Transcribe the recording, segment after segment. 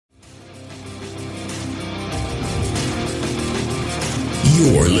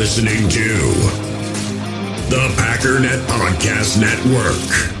You're listening to the Packernet Podcast Network.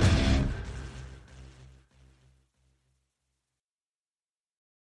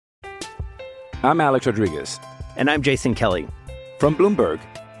 I'm Alex Rodriguez. And I'm Jason Kelly. From Bloomberg,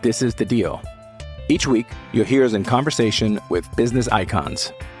 this is The Deal. Each week, you'll hear us in conversation with business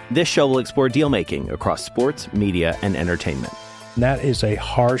icons. This show will explore deal-making across sports, media, and entertainment. That is a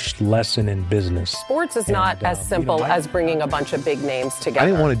harsh lesson in business. Sports is not as simple as bringing a bunch of big names together. I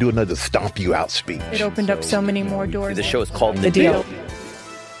didn't want to do another stomp you out speech. It opened up so many more doors. The show is called The Deal.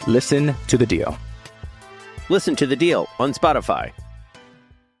 Listen to The Deal. Listen to The Deal on Spotify.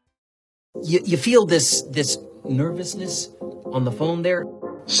 You feel this nervousness on the phone there?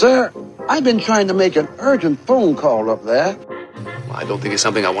 Sir, I've been trying to make an urgent phone call up there. Well, I don't think it's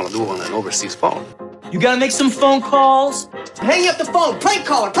something I want to do on an overseas phone. You gotta make some phone calls. Hang up the phone. Prank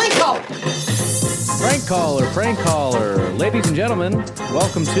caller. Prank caller. Prank caller. Prank caller. Ladies and gentlemen,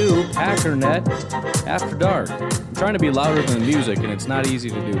 welcome to Packernet After Dark. I'm trying to be louder than the music, and it's not easy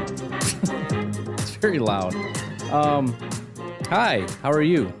to do. It's very loud. Hi, how are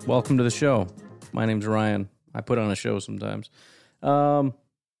you? Welcome to the show. My name's Ryan. I put on a show sometimes.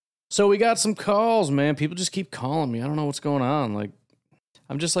 So we got some calls, man. People just keep calling me. I don't know what's going on. Like,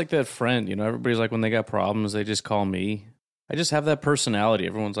 I'm just like that friend, you know. Everybody's like, when they got problems, they just call me. I just have that personality.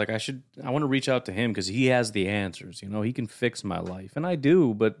 Everyone's like, I want to reach out to him because he has the answers. You know, he can fix my life, and I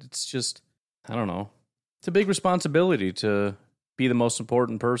do. But it's just, I don't know. It's a big responsibility to be the most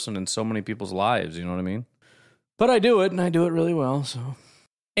important person in so many people's lives. You know what I mean? But I do it, and I do it really well. So,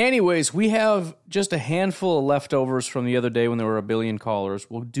 anyways, we have just a handful of leftovers from the other day when there were a billion callers.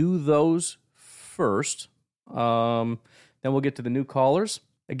 We'll do those first. Then we'll get to the new callers.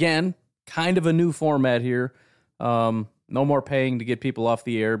 Again, kind of a new format here. No more paying to get people off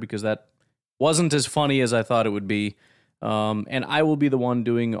the air because that wasn't as funny as I thought it would be. And I will be the one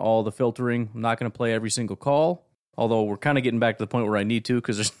doing all the filtering. I'm not going to play every single call, although we're kind of getting back to the point where I need to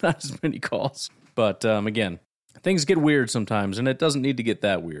because there's not as many calls. But again, things get weird sometimes, and it doesn't need to get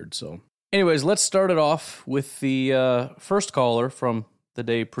that weird. So anyways, let's start it off with the first caller from the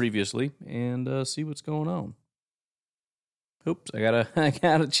day previously and see what's going on. Oops, I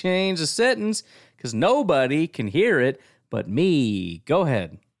gotta change the sentence because nobody can hear it but me. Go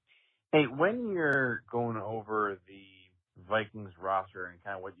ahead. Hey, when you're going over the Vikings roster and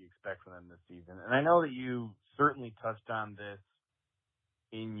kind of what you expect from them this season, and I know that you certainly touched on this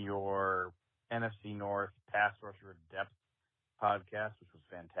in your NFC North Pass Rusher Depth podcast, which was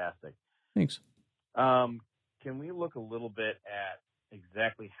fantastic. Thanks. Can we look a little bit at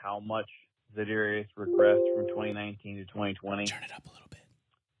exactly how much Za'Darius regressed from 2019 to 2020? Turn it up a little bit.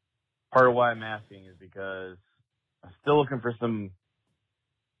 Part of why I'm asking is because I'm still looking for some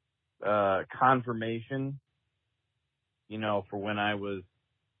confirmation, you know, for when I was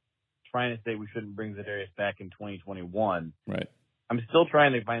trying to say we shouldn't bring Za'Darius back in 2021. Right. I'm still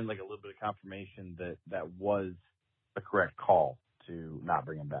trying to find like a little bit of confirmation that was the correct call to not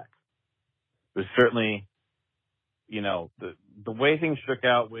bring him back. It was certainly, you know, the way things shook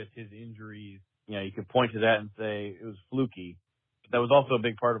out with his injuries, you know, you could point to that and say it was fluky. But that was also a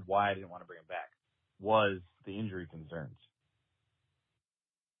big part of why I didn't want to bring him back, was the injury concerns.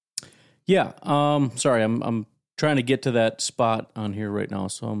 Yeah. Sorry, I'm trying to get to that spot on here right now,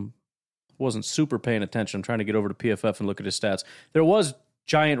 so wasn't super paying attention. I'm trying to get over to PFF and look at his stats. There was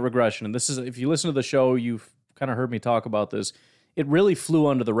giant regression, and this is, if you listen to the show, you've kind of heard me talk about this. It really flew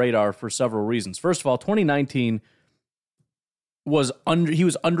under the radar for several reasons. First of all, 2019 he was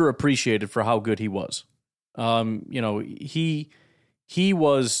underappreciated for how good he was. You know, he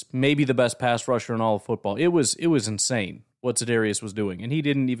was maybe the best pass rusher in all of football. It was insane what Za'Darius was doing, and he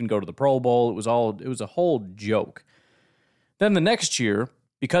didn't even go to the Pro Bowl. It was a whole joke. Then the next year,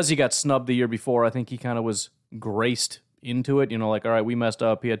 because he got snubbed the year before, I think he kind of was graced into it. You know, like, all right, we messed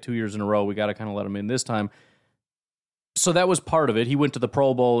up. He had 2 years in a row. We got to kind of let him in this time. So that was part of it. He went to the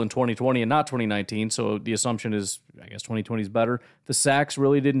Pro Bowl in 2020 and not 2019, so the assumption is, I guess, 2020 is better. The sacks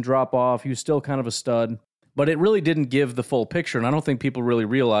really didn't drop off. He was still kind of a stud, but it really didn't give the full picture, and I don't think people really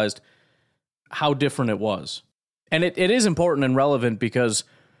realized how different it was. And it is important and relevant because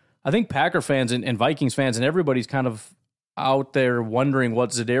I think Packer fans and Vikings fans and everybody's kind of out there wondering what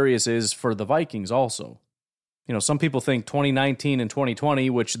Za'Darius is for the Vikings also. You know, some people think 2019 and 2020,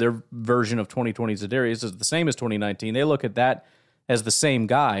 which their version of 2020 Za'Darius is the same as 2019. They look at that as the same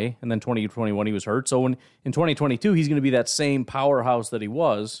guy, and then 2021 he was hurt. So in 2022, he's going to be that same powerhouse that he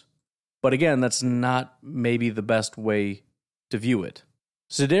was. But again, that's not maybe the best way to view it.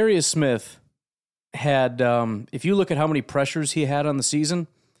 Za'Darius Smith had, if you look at how many pressures he had on the season,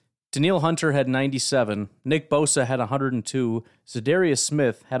 Danielle Hunter had 97. Nick Bosa had 102. Za'Darius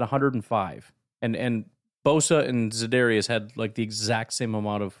Smith had 105. And Bosa and Za'Darius had like the exact same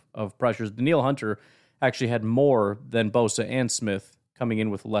amount of pressures. Danielle Hunter actually had more than Bosa and Smith, coming in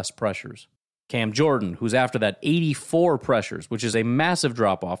with less pressures. Cam Jordan, who's after that, 84 pressures, which is a massive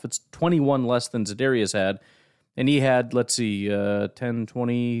drop-off. It's 21 less than Za'Darius had. And he had, 10,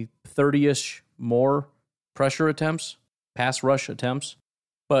 20, 30-ish more pressure attempts, pass rush attempts.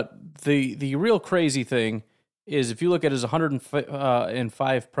 But the real crazy thing is if you look at his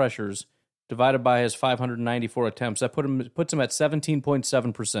 105 pressures divided by his 594 attempts, that puts him at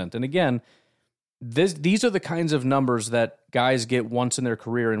 17.7%. And again, these are the kinds of numbers that guys get once in their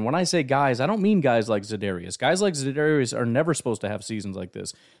career. And when I say guys, I don't mean guys like Za'Darius. Guys like Za'Darius are never supposed to have seasons like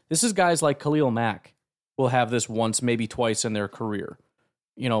this. This is guys like Khalil Mack will have this once, maybe twice in their career.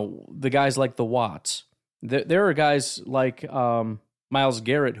 You know, the guys like the Watts. There are guys like Myles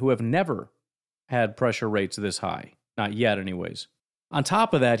Garrett who have never had pressure rates this high. Not yet, anyways. On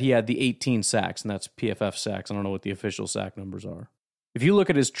top of that, he had the 18 sacks, and that's PFF sacks. I don't know what the official sack numbers are. If you look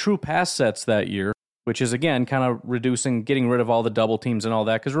at his true pass sets that year, which is, again, kind of getting rid of all the double teams and all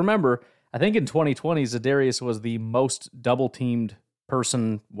that, because remember, I think in 2020, Za'Darius was the most double-teamed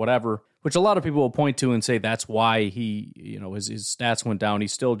person, whatever, which a lot of people will point to and say that's why he, his stats went down.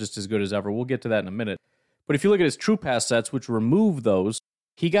 He's still just as good as ever. We'll get to that in a minute. But if you look at his true pass sets, which remove those,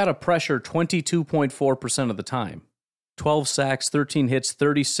 he got a pressure 22.4% of the time. 12 sacks, 13 hits,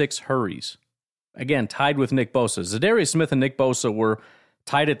 36 hurries. Again, tied with Nick Bosa. Za'Darius Smith and Nick Bosa were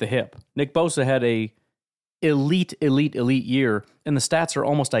tied at the hip. Nick Bosa had a elite year, and the stats are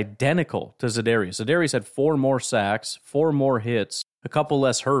almost identical to Za'Darius. Za'Darius had 4 more sacks, 4 more hits, a couple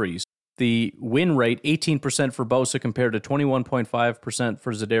less hurries. The win rate, 18% for Bosa compared to 21.5%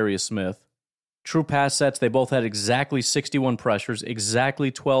 for Za'Darius Smith. True pass sets, they both had exactly 61 pressures, exactly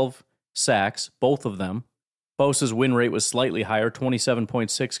 12 sacks, both of them. Bosa's win rate was slightly higher,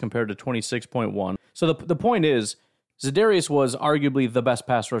 27.6 compared to 26.1. So the point is, Za'Darius was arguably the best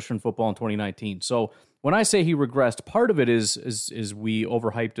pass rusher in football in 2019. So when I say he regressed, part of it is we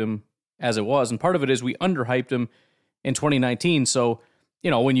overhyped him as it was, and part of it is we underhyped him in 2019. So,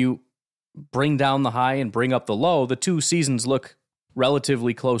 when you bring down the high and bring up the low, the two seasons look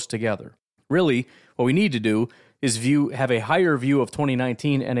relatively close together. Really, what we need to do is have a higher view of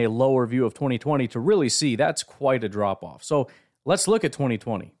 2019 and a lower view of 2020 to really see that's quite a drop-off. So let's look at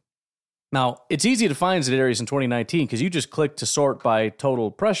 2020. Now, it's easy to find Za'Darius in 2019 because you just click to sort by total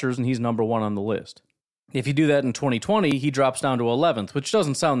pressures and he's number 1 on the list. If you do that in 2020, he drops down to 11th, which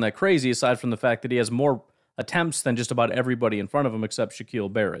doesn't sound that crazy aside from the fact that he has more attempts than just about everybody in front of him except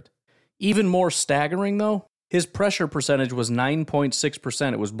Shaquille Barrett. Even more staggering, though, his pressure percentage was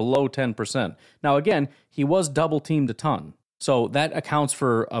 9.6%. It was below 10%. Now, again, he was double-teamed a ton. So that accounts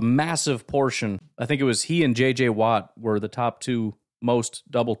for a massive portion. I think it was he and J.J. Watt were the top 2 most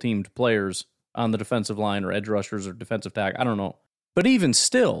double-teamed players on the defensive line or edge rushers or defensive tackle. I don't know. But even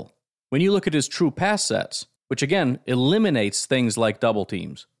still, when you look at his true pass sets, which, again, eliminates things like double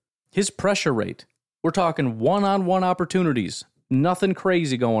teams, his pressure rate, we're talking one-on-one opportunities, nothing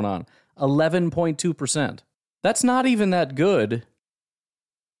crazy going on, 11.2%. That's not even that good,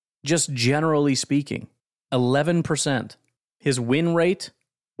 just generally speaking. 11%. His win rate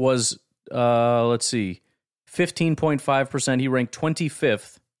was, 15.5%. He ranked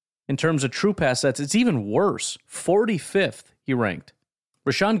 25th. In terms of true pass sets, it's even worse. 45th he ranked.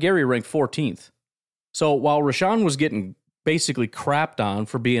 Rashawn Gary ranked 14th. So while Rashawn was getting basically crapped on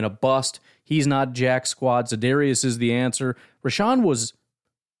for being a bust, he's not jack squad, Za'Darius is the answer, Rashawn was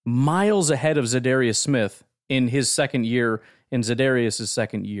miles ahead of Za'Darius Smith in his second year, in Za'Darius'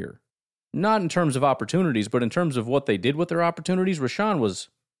 second year. Not in terms of opportunities, but in terms of what they did with their opportunities, Rashawn was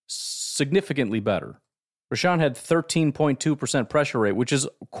significantly better. Rashawn had 13.2% pressure rate, which is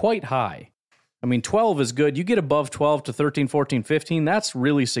quite high. I mean, 12 is good. You get above 12 to 13, 14, 15, that's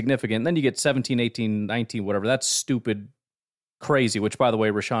really significant. Then you get 17, 18, 19, whatever. That's stupid crazy, which, by the way,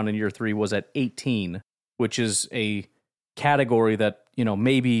 Rashawn in year 3 was at 18, which is a category that,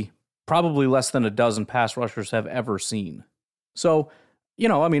 maybe probably less than a dozen pass rushers have ever seen. So,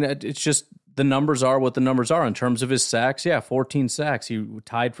 it's just the numbers are what the numbers are. In terms of his sacks, 14 sacks. He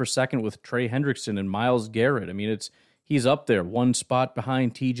tied for second with Trey Hendrickson and Myles Garrett. I mean, he's up there, one spot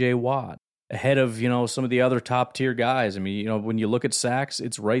behind TJ Watt, ahead of, some of the other top-tier guys. I mean, when you look at sacks,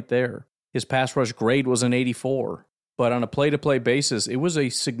 it's right there. His pass rush grade was an 84. But on a play-to-play basis, it was a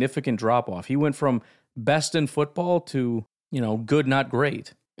significant drop-off. He went from best in football to, good, not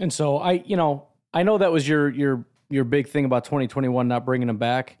great. And so I know that was your big thing about 2021 not bringing him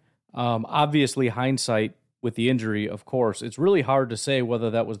back. Obviously, hindsight with the injury, of course, it's really hard to say whether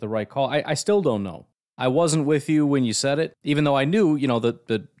that was the right call. I still don't know. I wasn't with you when you said it, even though I knew,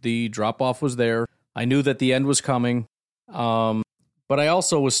 that the drop-off was there. I knew that the end was coming. But I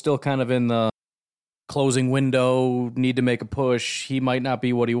also was still kind of in the closing window, need to make a push. He might not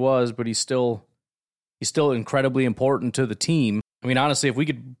be what he was, but he's still incredibly important to the team. I mean, honestly, if we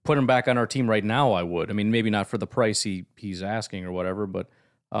could put him back on our team right now, I would. I mean, maybe not for the price he's asking or whatever, but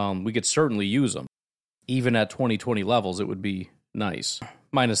we could certainly use him. Even at 2020 levels, it would be nice,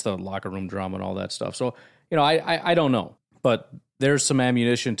 minus the locker room drama and all that stuff. So, I don't know, but there's some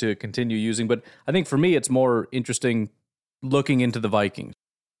ammunition to continue using. But I think for me, it's more interesting looking into the Vikings.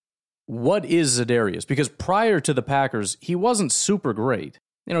 What is Za'Darius? Because prior to the Packers, he wasn't super great.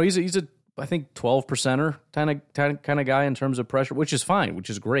 He's a I think 12%er kind of guy in terms of pressure, which is fine, which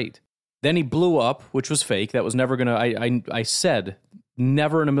is great. Then he blew up, which was fake. That was never going to, I said,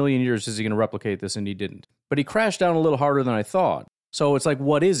 never in a million years is he going to replicate this, and he didn't. But he crashed down a little harder than I thought. So it's like,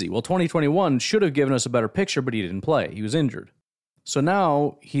 what is he? Well, 2021 should have given us a better picture, but he didn't play. He was injured. So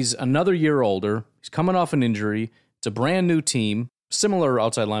now he's another year older. He's coming off an injury. It's a brand new team, similar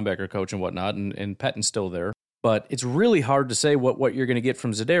outside linebacker coach and whatnot, and Pettin's still there. But it's really hard to say what you're going to get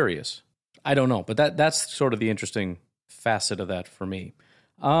from Za'Darius. I don't know, but that's sort of the interesting facet of that for me.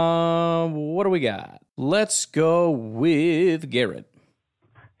 What do we got? Let's go with Garrett.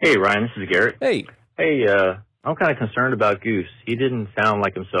 Hey, Ryan, this is Garrett. Hey. Hey, I'm kind of concerned about Goose. He didn't sound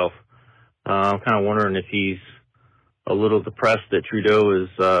like himself. I'm kind of wondering if he's a little depressed that Trudeau is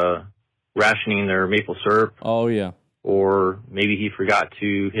rationing their maple syrup. Oh, yeah. Or maybe he forgot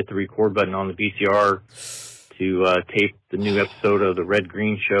to hit the record button on the VCR to tape the new episode of the Red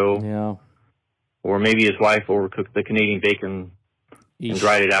Green Show. Yeah. Or maybe his wife overcooked the Canadian bacon and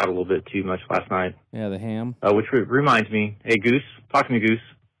dried it out a little bit too much last night. Yeah, the ham. Which reminds me, hey, Goose, talk to me, Goose.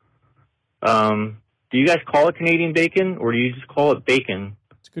 Do you guys call it Canadian bacon, or do you just call it bacon?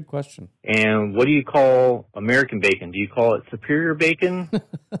 That's a good question. And what do you call American bacon? Do you call it superior bacon,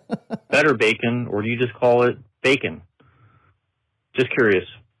 better bacon, or do you just call it bacon? Just curious.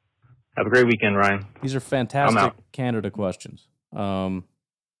 Have a great weekend, Ryan. These are fantastic Canada questions.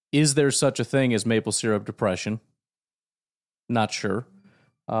 Is there such a thing as maple syrup depression? Not sure.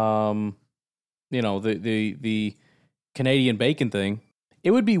 The Canadian bacon thing,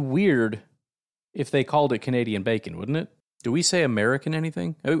 it would be weird if they called it Canadian bacon, wouldn't it? Do we say American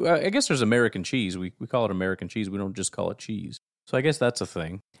anything? I guess there's American cheese. We call it American cheese. We don't just call it cheese. So I guess that's a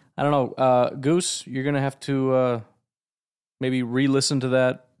thing. I don't know. Goose, you're going to have to maybe re-listen to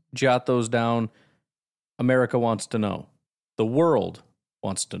that, jot those down. America wants to know. The world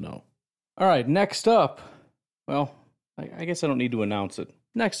wants to know. All right, next up. Well, I guess I don't need to announce it.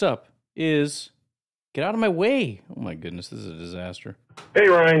 Next up is... Get out of my way. Oh, my goodness, this is a disaster. Hey,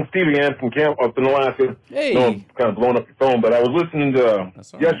 Ryan. Steve again from camp up in Alaska. Hey. No, I'm kind of blowing up your phone, but I was listening to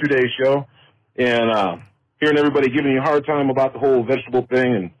yesterday's show and hearing everybody giving you a hard time about the whole vegetable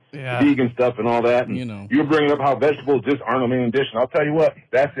thing and vegan stuff and all that. And you're bringing up how vegetables just aren't a main dish. And I'll tell you what,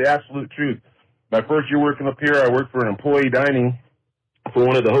 that's the absolute truth. My first year working up here, I worked for an employee dining for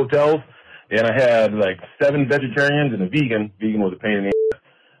one of the hotels, and I had like 7 vegetarians and a vegan. Vegan was a pain in the ass.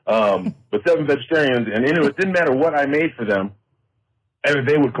 But 7 vegetarians, and it didn't matter what I made for them, and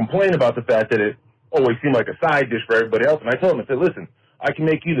they would complain about the fact that it always seemed like a side dish for everybody else. And I told them, I said, listen, I can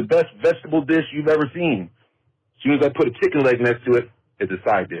make you the best vegetable dish you've ever seen. As soon as I put a chicken leg next to it, it's a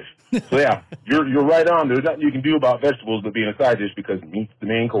side dish. So yeah, you're right on. There's nothing you can do about vegetables but being a side dish because meat's the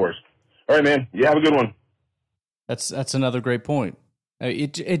main course. All right, man. You have a good one. That's another great point.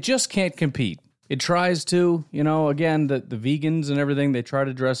 It just can't compete. It tries to, again, the vegans and everything, they try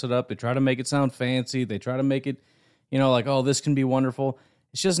to dress it up. They try to make it sound fancy. They try to make it, like, oh, this can be wonderful.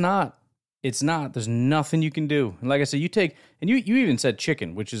 It's just not. It's not. There's nothing you can do. And like I said, you even said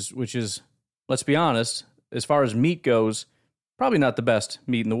chicken, which is, let's be honest, as far as meat goes, probably not the best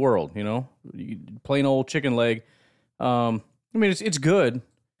meat in the world, plain old chicken leg. It's good.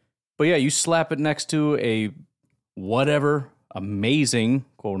 But yeah, you slap it next to a whatever amazing,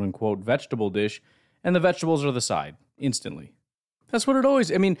 quote-unquote, vegetable dish, and the vegetables are the side, instantly. That's what it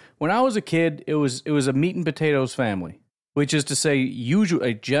always... when I was a kid, it was a meat and potatoes family, which is to say,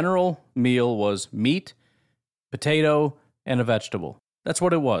 usually a general meal was meat, potato, and a vegetable. That's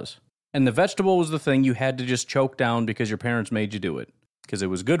what it was. And the vegetable was the thing you had to just choke down because your parents made you do it, because it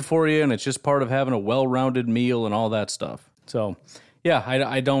was good for you, and it's just part of having a well-rounded meal and all that stuff. So, yeah,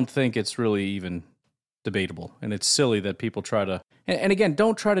 I don't think it's really even... debatable, and it's silly that people try to and again,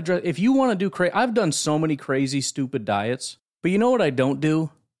 don't try to dress if you want to do I've done so many crazy stupid diets, but you know what I don't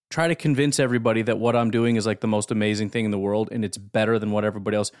do? Try to convince everybody that what I'm doing is like the most amazing thing in the world and it's better than what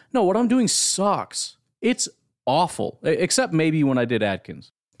everybody else. No, what I'm doing sucks. It's awful, except maybe when I did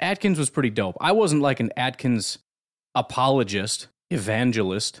Atkins. Atkins was pretty dope. I wasn't like an Atkins apologist,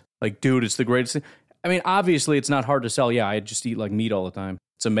 evangelist. Like, dude, it's the greatest thing. I mean, obviously, it's not hard to sell. Yeah, I just eat like meat all the time.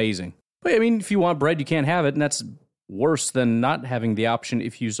 It's amazing. But I mean, if you want bread, you can't have it, and that's worse than not having the option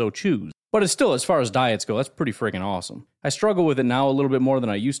if you so choose. But it's still, as far as diets go, that's pretty freaking awesome. I struggle with it now a little bit more than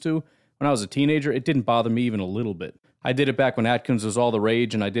I used to. When I was a teenager, it didn't bother me even a little bit. I did it back when Atkins was all the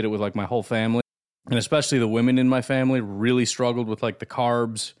rage, and I did it with like my whole family. And especially the women in my family really struggled with like the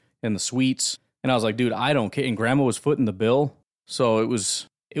carbs and the sweets. And I was like, dude, I don't care. And grandma was footing the bill. So it was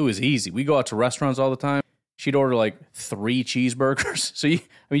easy. We go out to restaurants all the time. She'd order like 3 cheeseburgers. So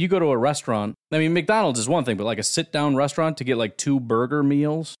you go to a restaurant. I mean, McDonald's is one thing, but like a sit-down restaurant to get like 2 burger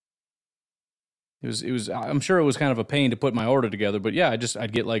meals. It was. I'm sure it was kind of a pain to put my order together, but yeah,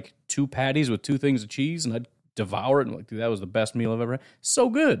 I'd get like 2 patties with 2 things of cheese, and I'd devour it. And like, dude, that was the best meal I've ever had. So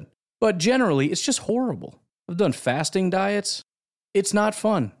good. But generally, it's just horrible. I've done fasting diets. It's not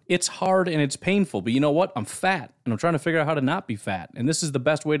fun. It's hard and it's painful. But you know what? I'm fat, and I'm trying to figure out how to not be fat. And this is the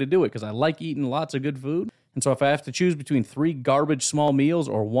best way to do it because I like eating lots of good food. And so if I have to choose between 3 garbage small meals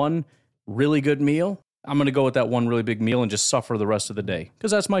or 1 really good meal, I'm going to go with that 1 really big meal and just suffer the rest of the day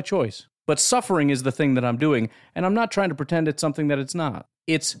because that's my choice. But suffering is the thing that I'm doing, and I'm not trying to pretend it's something that it's not.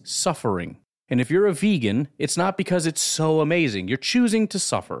 It's suffering. And if you're a vegan, it's not because it's so amazing. You're choosing to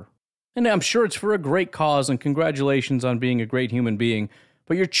suffer. And I'm sure it's for a great cause, and congratulations on being a great human being,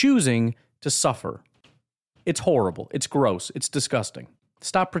 but you're choosing to suffer. It's horrible. It's gross. It's disgusting.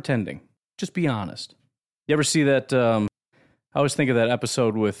 Stop pretending. Just be honest. You ever see that, I always think of that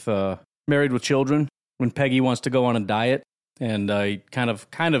episode with Married with Children, when Peggy wants to go on a diet, and he kind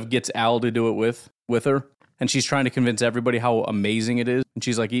of gets Al to do it with her, and she's trying to convince everybody how amazing it is, and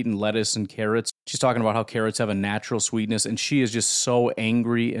she's like eating lettuce and carrots. She's talking about how carrots have a natural sweetness, and she is just so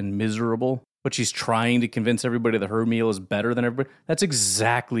angry and miserable, but she's trying to convince everybody that her meal is better than everybody. That's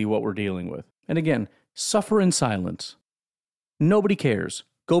exactly what we're dealing with. And again, suffer in silence. Nobody cares.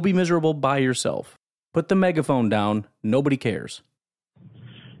 Go be miserable by yourself. Put the megaphone down. Nobody cares.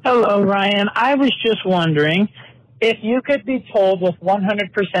 Hello, Ryan. I was just wondering, if you could be told with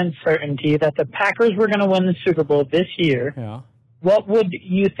 100% certainty that the Packers were going to win the Super Bowl this year, what would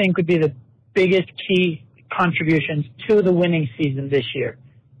you think would be the biggest key contributions to the winning season this year?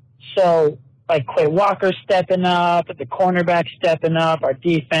 So, like Quay Walker stepping up, the cornerback stepping up, our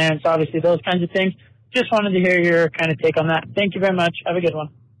defense, obviously those kinds of things. Just wanted to hear your kind of take on that. Thank you very much. Have a good one.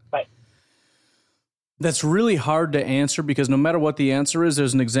 Bye. That's really hard to answer because no matter what the answer is,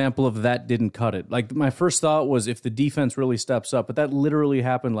 there's an example of that didn't cut it. Like my first thought was if the defense really steps up, but that literally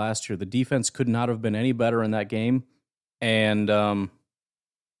happened last year. The defense could not have been any better in that game, and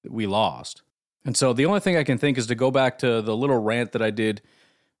we lost. And so the only thing I can think is to go back to the little rant that I did,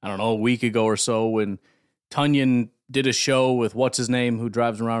 I don't know, a week ago or so when Tunyon did a show with what's his name who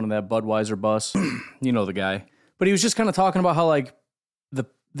drives around in that Budweiser bus. You know the guy. But he was just kind of talking about how like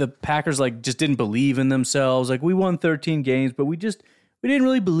the Packers like just didn't believe in themselves. Like we won 13 games, but we didn't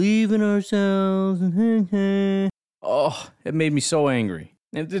really believe in ourselves. Oh, it made me so angry.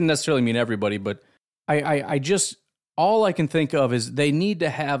 It didn't necessarily mean everybody, but I just, all I can think of is they need to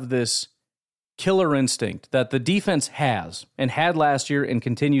have this killer instinct that the defense has and had last year and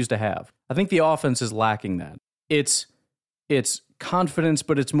continues to have. I think the offense is lacking that. It's confidence,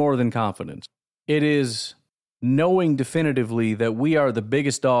 but it's more than confidence. It is knowing definitively that we are the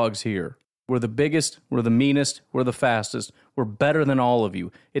biggest dogs here. We're the biggest, we're the meanest, we're the fastest, we're better than all of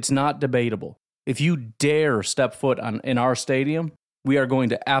you. It's not debatable. If you dare step foot in our stadium, we are going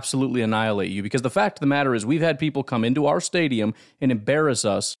to absolutely annihilate you, because the fact of the matter is we've had people come into our stadium and embarrass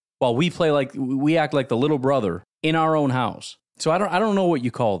us while we act like the little brother in our own house. So I don't know what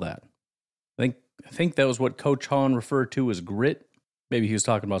you call that. I think that was what Coach Hahn referred to as grit. Maybe he was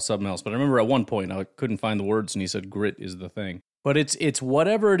talking about something else, but I remember at one point I couldn't find the words and he said grit is the thing. But it's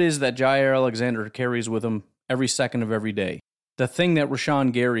whatever it is that Jair Alexander carries with him every second of every day. The thing that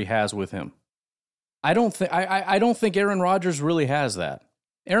Rashawn Gary has with him. I don't think Aaron Rodgers really has that.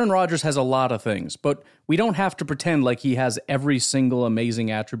 Aaron Rodgers has a lot of things, but we don't have to pretend like he has every single amazing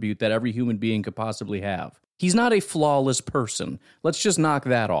attribute that every human being could possibly have. He's not a flawless person. Let's just knock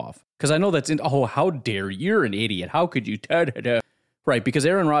that off. Because I know how dare you? You're an idiot. How could you? Right, because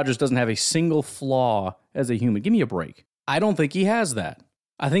Aaron Rodgers doesn't have a single flaw as a human. Give me a break. I don't think he has that.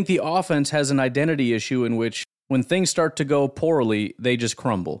 I think the offense has an identity issue in which when things start to go poorly, they just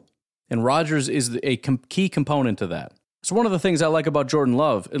crumble. And Rodgers is a key component to that. So one of the things I like about Jordan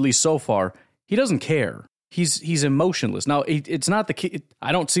Love, at least so far, he doesn't care. He's emotionless. Now, it's not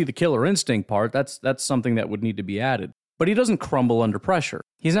I don't see the killer instinct part. That's something that would need to be added. but he doesn't crumble under pressure.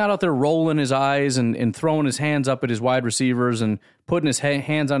 He's not out there rolling his eyes and throwing his hands up at his wide receivers and putting his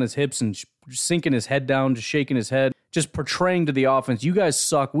hands on his hips and sinking his head down, just shaking his head, just portraying to the offense, you guys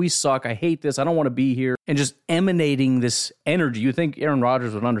suck, we suck, I hate this, I don't want to be here, and just emanating this energy. You think Aaron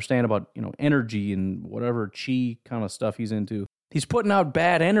Rodgers would understand about, energy and whatever chi kind of stuff he's into. He's putting out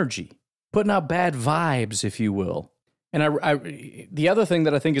bad energy, putting out bad vibes, if you will. And the other thing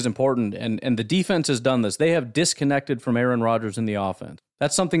that I think is important, and the defense has done this, they have disconnected from Aaron Rodgers in the offense.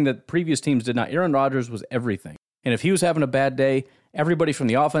 That's something that previous teams did not. Aaron Rodgers was everything. And if he was having a bad day, everybody from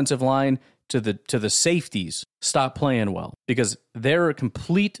the offensive line to the safeties stopped playing well because their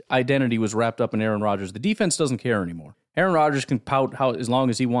complete identity was wrapped up in Aaron Rodgers. The defense doesn't care anymore. Aaron Rodgers can pout as long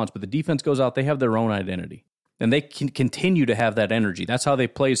as he wants, but the defense goes out, they have their own identity. And they can continue to have that energy. That's how they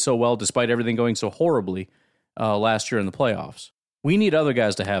play so well despite everything going so horribly last year in the playoffs. We need other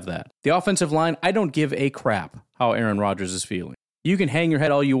guys to have that. The offensive line, I don't give a crap how Aaron Rodgers is feeling. You can hang your head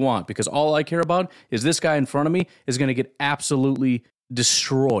all you want because all I care about is this guy in front of me is going to get absolutely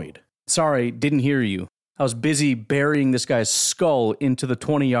destroyed. Sorry, didn't hear you. I was busy burying this guy's skull into the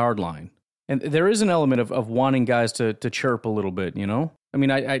 20-yard line. And there is an element of wanting guys to chirp a little bit, I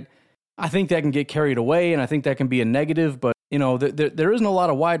mean, I think that can get carried away, and I think that can be a negative, but, there isn't a lot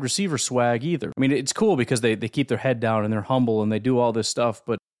of wide receiver swag either. I mean, it's cool because they keep their head down and they're humble and they do all this stuff,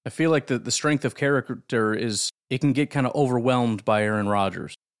 but I feel like the strength of character is it can get kind of overwhelmed by Aaron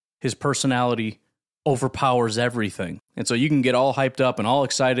Rodgers. His personality overpowers everything. And so you can get all hyped up and all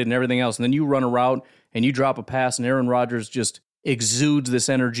excited and everything else, and then you run a route and you drop a pass, and Aaron Rodgers just exudes this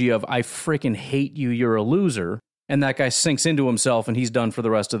energy of, I freaking hate you, you're a loser, and that guy sinks into himself and he's done for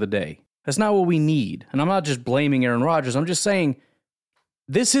the rest of the day. That's not what we need. And I'm not just blaming Aaron Rodgers. I'm just saying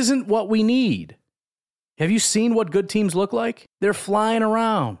this isn't what we need. Have you seen what good teams look like? They're flying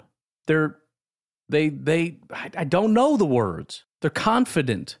around. I don't know the words. They're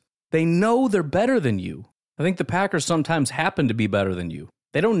confident. They know they're better than you. I think the Packers sometimes happen to be better than you.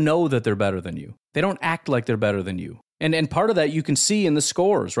 They don't know that they're better than you. They don't act like they're better than you. And part of that you can see in the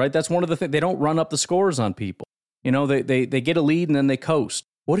scores, right? That's one of the things. They don't run up the scores on people. They get a lead and then they coast.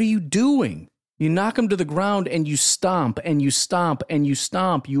 What are you doing? You knock them to the ground and you stomp and you stomp and you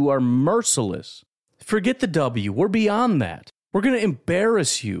stomp. You are merciless. Forget the W. We're beyond that. We're going to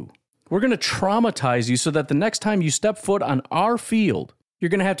embarrass you. We're going to traumatize you so that the next time you step foot on our field, you're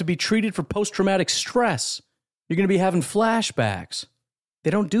going to have to be treated for post-traumatic stress. You're going to be having flashbacks.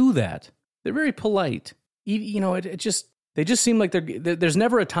 They don't do that. They're very polite. They just seem like there's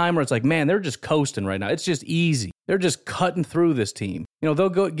never a time where it's like, man, they're just coasting right now. It's just easy. They're just cutting through this team. They'll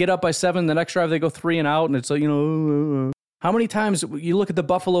get up by 7, the next drive they go 3 and out, and it's like, how many times you look at the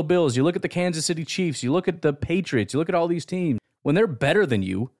Buffalo Bills, you look at the Kansas City Chiefs, you look at the Patriots, you look at all these teams. When they're better than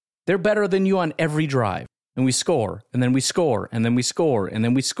you on every drive. And we score, and then we score, and then we score, and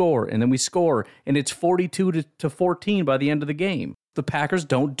then we score, and then we score, and it's 42-14 by the end of the game. The Packers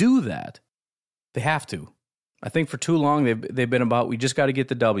don't do that. They have to. I think for too long they've been about, we just got to get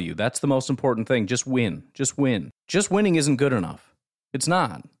the W. That's the most important thing. Just win. Just win. Just winning isn't good enough. It's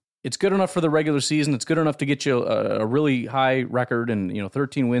not. It's good enough for the regular season. It's good enough to get you a really high record and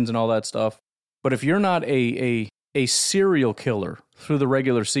 13 wins and all that stuff. But if you're not a serial killer through the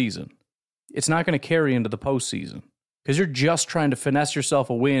regular season, it's not going to carry into the postseason because you're just trying to finesse yourself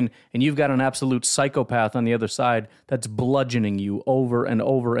a win, and you've got an absolute psychopath on the other side that's bludgeoning you over and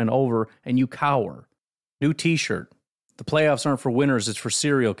over and over, and you cower. New T-shirt. The playoffs aren't for winners, it's for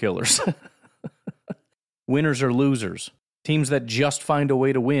serial killers. Winners are losers. Teams that just find a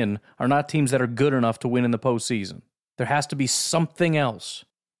way to win are not teams that are good enough to win in the postseason. There has to be something else.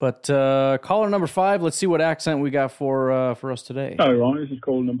 But caller number 5, let's see what accent we got for us today. Hello, Ryan. This is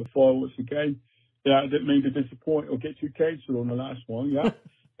caller number 5 once again. Yeah, I didn't mean to disappoint or get too cancelled on the last one. Yeah,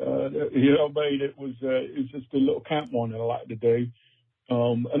 it was just a little camp one that I like to do.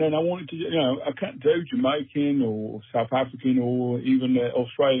 And then I wanted to, I can't do Jamaican or South African or even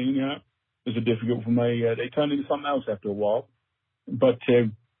Australian. Those are difficult for me. They turn into something else after a while. But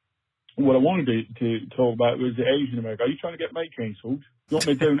what I wanted to talk about was the Asian American. Are you trying to get me cancelled? You want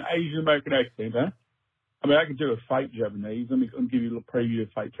me to do an Asian American accent, huh? I mean, I could do a fake Japanese. Let me give you a little preview of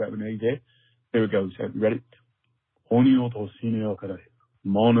fake Japanese here. Here we go. So, you ready?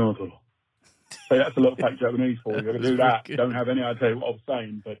 So that's a little fake Japanese for you. I can do that. Don't have any idea what I was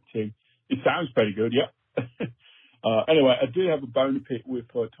saying, but it sounds pretty good, yeah. Anyway, I do have a bone to pick with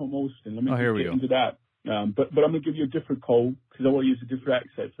Tom Austin. Let me get into that. But I'm going to give you a different call because I want to use a different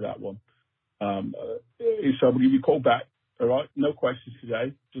accent for that one. So I'm going to give you a call back. All right, no questions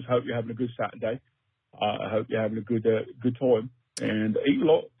today. Just hope you're having a good Saturday. I hope you're having a good time and eat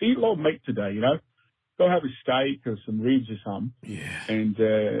a lot of meat today. go have a steak or some ribs or something. Yeah. And,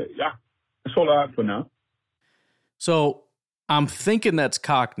 that's all I have for now. So I'm thinking that's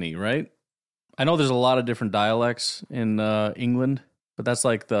Cockney, right? I know there's a lot of different dialects in England, but that's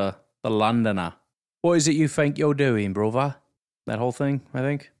like the Londoner. What is it you think you're doing, brother? That whole thing, I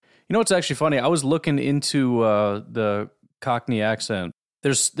think. You know what's actually funny? I was looking into the Cockney accent.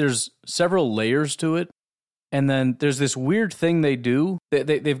 There's several layers to it, and then there's this weird thing they do.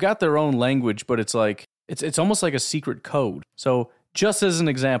 They've got their own language, but it's like it's almost like a secret code. So just as an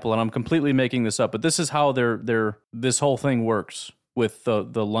example, and I'm completely making this up, but this is how this whole thing works with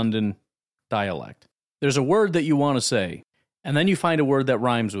the London dialect. There's a word that you want to say, and then you find a word that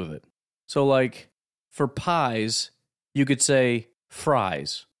rhymes with it. So like for pies, you could say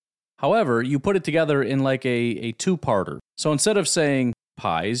fries. However, you put it together in like a two-parter. So instead of saying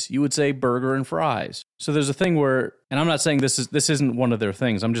pies, you would say burger and fries. So there's a thing where, and I'm not saying this isn't one of their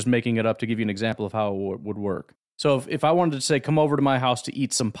things. I'm just making it up to give you an example of how it would work. So if I wanted to say, come over to my house to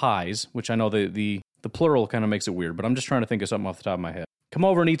eat some pies, which I know the plural kind of makes it weird, but I'm just trying to think of something off the top of my head. Come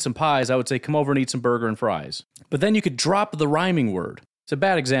over and eat some pies, I would say, come over and eat some burger and fries. But then you could drop the rhyming word. It's a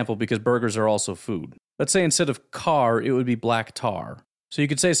bad example because burgers are also food. Let's say instead of car, it would be black tar. So you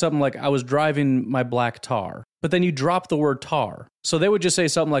could say something like, I was driving my black tar. But then you drop the word tar. So they would just say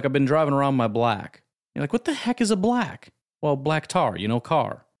something like, I've been driving around my black. You're like, what the heck is a black? Well, black tar,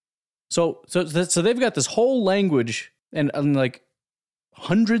 car. So they've got this whole language and like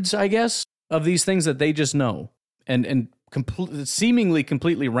hundreds, I guess, of these things that they just know. And seemingly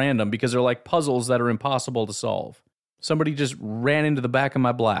completely random because they're like puzzles that are impossible to solve. Somebody just ran into the back of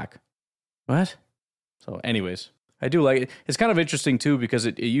my black. What? So anyways, I do like it. It's kind of interesting too because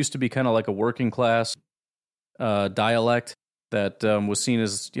it used to be kind of like a working class dialect that was seen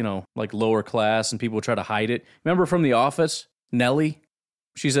as, like lower class and people would try to hide it. Remember from The Office, Nellie?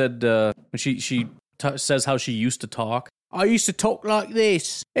 She said, when she says how she used to talk. I used to talk like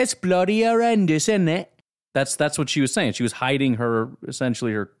this. It's bloody horrendous, isn't it? That's what she was saying. She was hiding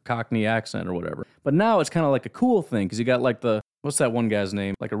essentially her Cockney accent or whatever. But now it's kind of like a cool thing because you got like what's that one guy's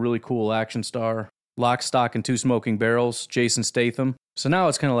name? Like a really cool action star. Lock, Stock, and Two Smoking Barrels, Jason Statham. So now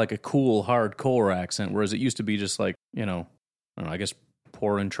it's kind of like a cool, hardcore accent, whereas it used to be just like, I don't know, I guess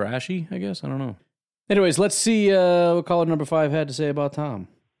poor and trashy, I guess. I don't know. Anyways, let's see what caller number 5 had to say about Tom.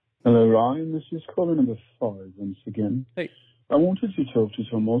 Hello, Ryan. This is caller number 5 once again. Hey. I wanted to talk to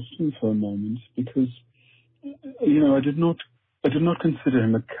Tom Austin for a moment because, I did not consider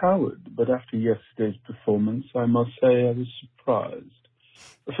him a coward, but after yesterday's performance, I must say I was surprised.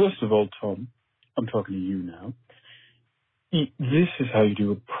 First of all, Tom, I'm talking to you now. This is how you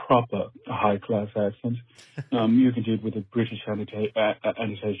do a proper high-class accent. You can do it with a British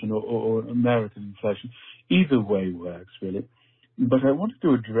annotation or American inflection. Either way works, really. But I wanted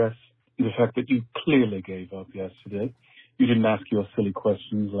to address the fact that you clearly gave up yesterday. You didn't ask your silly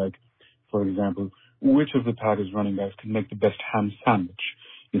questions like, for example, which of the Packers running backs can make the best ham sandwich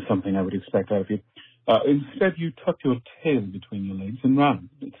is something I would expect out of you. Instead, you tucked your tail between your legs and ran,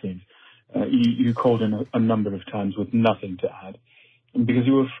 it seems. You called in a number of times with nothing to add because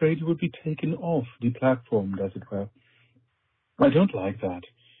you were afraid you would be taken off, deplatformed, as it were. I don't like that.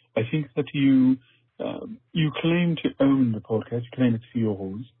 I think that you claim to own the podcast, you claim it's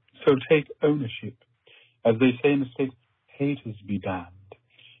yours, so take ownership. As they say in the States, haters be damned.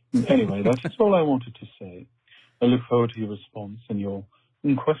 Anyway, that's all I wanted to say. I look forward to your response and your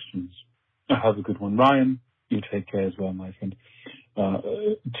questions. Have a good one. Ryan, you take care as well, my friend.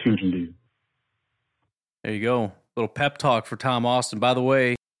 Toodaloo. There you go. Little pep talk for Tom Austin. By the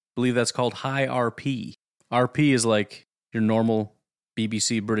way, I believe that's called high RP. RP is like your normal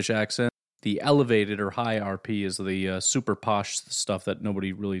BBC British accent. The elevated or high RP is the super posh stuff that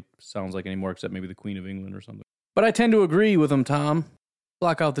nobody really sounds like anymore except maybe the Queen of England or something. But I tend to agree with him, Tom.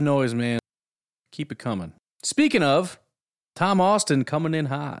 Block out the noise, man. Keep it coming. Speaking of, Tom Austin coming in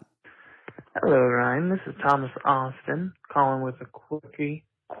hot. Hello, Ryan. This is Thomas Austin calling with a quirky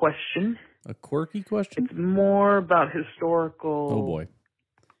question. A quirky question? It's more about historical... Oh, boy.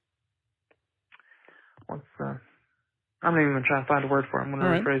 I'm not even going to try to find a word for it. I'm going to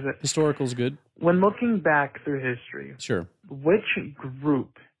rephrase it. Historical's good. When looking back through history, sure, which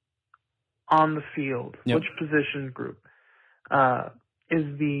group on the field, which position group,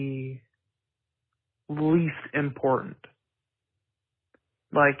 is the least important?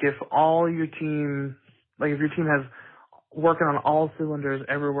 Like if your team has working on all cylinders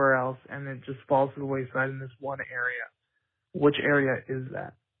everywhere else and it just falls to the wayside in this one area, which area is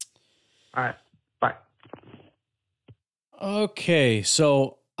that? All right, bye. Okay,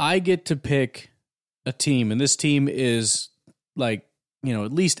 so I get to pick a team, and this team is like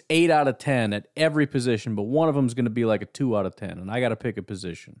at least 8 out of 10 at every position, but one of them is going to be like a 2 out of 10, and I got to pick a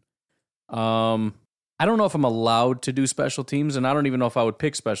position. I don't know if I'm allowed to do special teams, and I don't even know if I would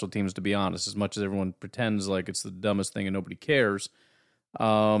pick special teams, to be honest, as much as everyone pretends like it's the dumbest thing and nobody cares.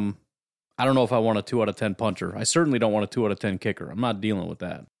 I don't know if I want a 2 out of 10 punter. I certainly don't want a 2 out of 10 kicker. I'm not dealing with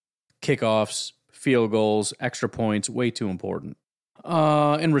that. Kickoffs, field goals, extra points, way too important.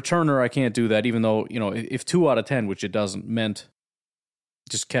 In returner, I can't do that, even though, if 2 out of 10, which it doesn't, meant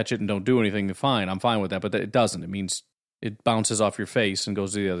just catch it and don't do anything, fine. I'm fine with that, but it doesn't. It means it bounces off your face and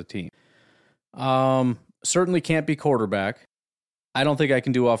goes to the other team. Certainly can't be quarterback. I don't think I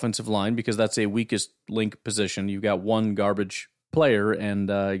can do offensive line because that's a weakest link position. You've got one garbage player and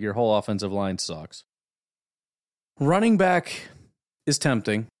your whole offensive line sucks. Running back is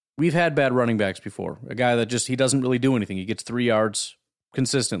tempting. We've had bad running backs before. A guy that he doesn't really do anything. He gets 3 yards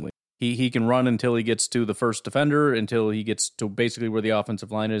consistently. He can run until he gets to the first defender, until he gets to basically where the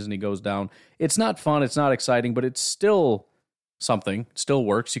offensive line is and he goes down. It's not fun. It's not exciting, but it's still something. It still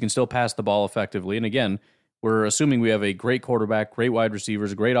works. You can still pass the ball effectively. And again, we're assuming we have a great quarterback, great wide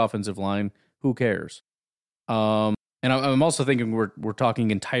receivers, a great offensive line. Who cares? And I'm also thinking we're talking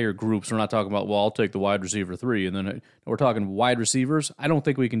entire groups. We're not talking about, I'll take the wide receiver 3, and then we're talking wide receivers. I don't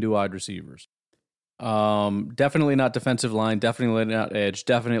think we can do wide receivers. Definitely not defensive line, definitely not edge,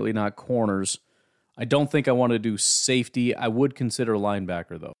 definitely not corners. I don't think I want to do safety. I would consider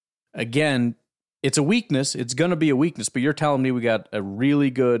linebacker, though. Again, it's a weakness. It's going to be a weakness, but you're telling me we got a really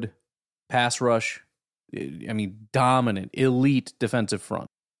good pass rush. I mean, dominant, elite defensive front.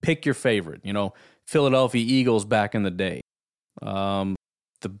 Pick your favorite, Philadelphia Eagles back in the day.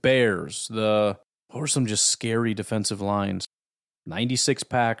 The Bears, what were some just scary defensive lines? 96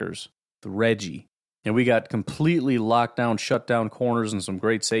 Packers, the Reggie. And we got completely locked down, shut down corners and some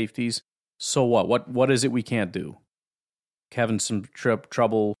great safeties. So what? What is it we can't do? Having some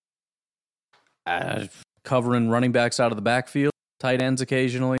trouble covering running backs out of the backfield, tight ends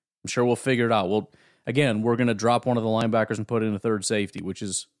occasionally. I'm sure we'll figure it out. We're going to drop one of the linebackers and put in a third safety, which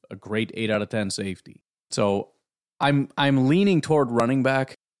is a great 8 out of 10 safety. So I'm leaning toward running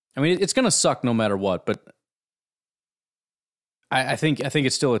back. I mean, it's going to suck no matter what, but I think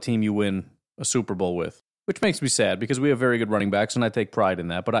it's still a team you win a Super Bowl with, which makes me sad because we have very good running backs, and I take pride in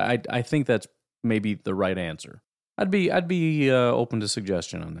that. But I think that's maybe the right answer. I'd be open to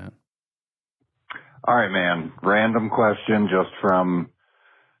suggestion on that. All right, man. Random question just from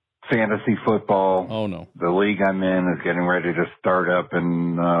fantasy football. Oh, no. The league I'm in is getting ready to start up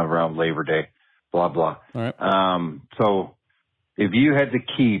in around Labor Day, blah, blah. All right. So if you had to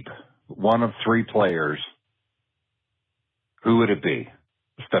keep one of 3 players, who would it be?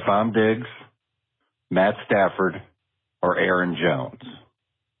 Stephon Diggs, Matt Stafford, or Aaron Jones?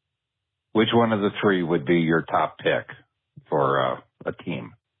 Which one of the 3 would be your top pick for a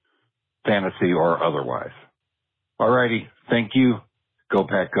team, fantasy or otherwise? All righty. Thank you. Go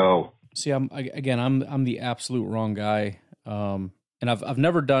Pack, go. See, I'm the absolute wrong guy. And I've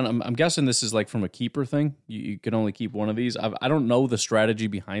never done, I'm guessing this is like from a keeper thing. You can only keep one of these. I don't know the strategy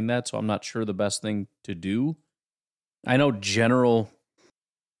behind that, so I'm not sure the best thing to do. I know generally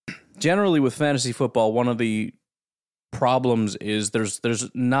with fantasy football, one of the problems is there's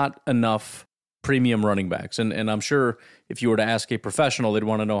not enough premium running backs. And I'm sure if you were to ask a professional, they'd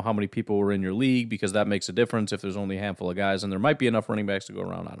want to know how many people were in your league because that makes a difference if there's only a handful of guys, and there might be enough running backs to go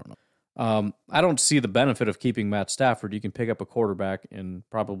around. I don't know. I don't see the benefit of keeping Matt Stafford. You can pick up a quarterback and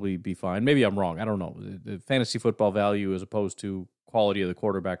probably be fine. Maybe I'm wrong. I don't know. The fantasy football value as opposed to quality of the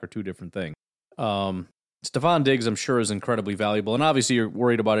quarterback are two different things. Stephon Diggs, I'm sure, is incredibly valuable. And obviously you're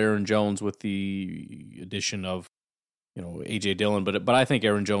worried about Aaron Jones with the addition of, A.J. Dillon. But I think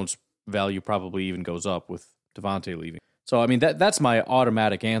Aaron Jones' value probably even goes up with Devontae leaving. So, I mean, that's my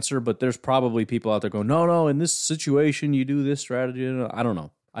automatic answer. But there's probably people out there going, no, in this situation, you do this strategy. I don't know.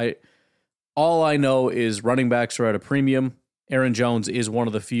 All I know is running backs are at a premium. Aaron Jones is one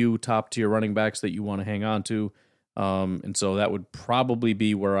of the few top-tier running backs that you want to hang on to. And so that would probably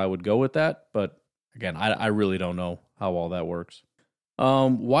be where I would go with that. But again, I really don't know how all that works.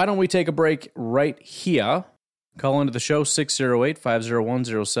 Why don't we take a break right here? Call into the show,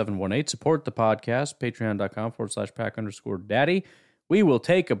 608-501-0718. Support the podcast, patreon.com/pack_daddy. We will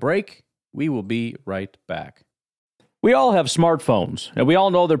take a break. We will be right back. We all have smartphones, and we all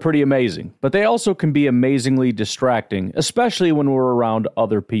know they're pretty amazing, but they also can be amazingly distracting, especially when we're around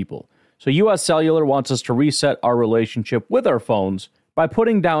other people. So US Cellular wants us to reset our relationship with our phones by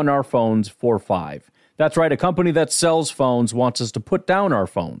putting down our phones for $5. That's right, a company that sells phones wants us to put down our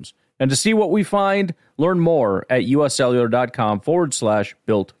phones. And to see what we find, learn more at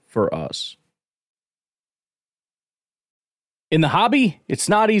uscellular.com/built for us. In the hobby, it's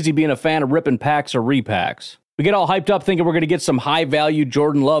not easy being a fan of ripping packs or repacks. We get all hyped up thinking we're going to get some high-value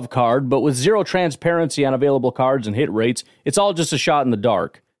Jordan Love card, but with zero transparency on available cards and hit rates, it's all just a shot in the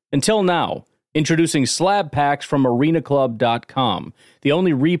dark. Until now, introducing slab packs from arenaclub.com, the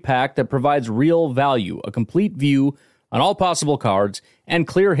only repack that provides real value, a complete view on all possible cards, and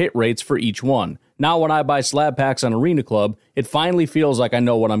clear hit rates for each one. Now when I buy slab packs on Arena Club, it finally feels like I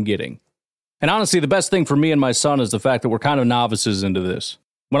know what I'm getting. And honestly, the best thing for me and my son is the fact that we're kind of novices into this.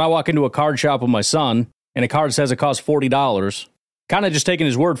 When I walk into a card shop with my son, and a card says it costs $40, kind of just taking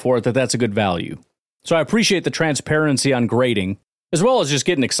his word for it that that's a good value. So I appreciate the transparency on grading, as well as just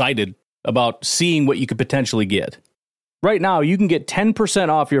getting excited about seeing what you could potentially get. Right now, you can get 10%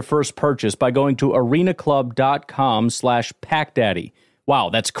 off your first purchase by going to arenaclub.com/packdaddy. Wow,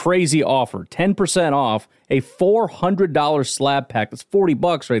 that's crazy offer. 10% off a $400 slab pack. That's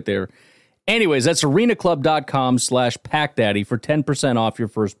 $40 right there. Anyways, that's arenaclub.com/packdaddy for 10% off your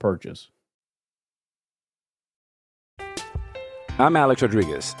first purchase. I'm Alex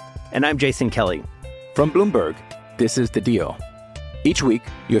Rodriguez. And I'm Jason Kelly. From Bloomberg, this is The Deal. Each week,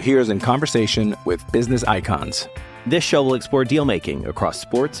 you'll hear us in conversation with business icons. This show will explore deal-making across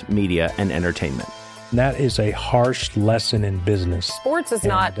sports, media, and entertainment. That is a harsh lesson in business. Sports is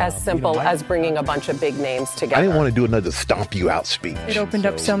not as simple as bringing a bunch of big names together. I didn't want to do another stomp you out speech. It opened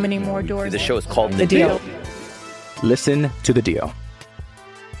up so many more doors. The show is called The Deal. Listen to The Deal.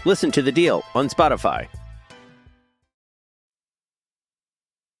 Listen to The Deal on Spotify.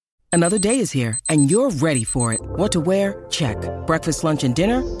 Another day is here, and you're ready for it. What to wear? Check. Breakfast, lunch, and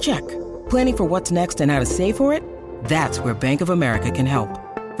dinner? Check. Planning for what's next and how to save for it? That's where Bank of America can help.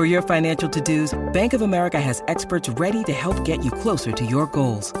 For your financial to-dos, Bank of America has experts ready to help get you closer to your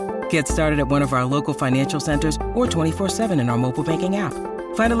goals. Get started at one of our local financial centers or 24/7 in our mobile banking app.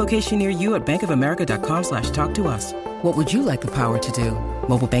 Find a location near you at bankofamerica.com/talktous. What would you like the power to do?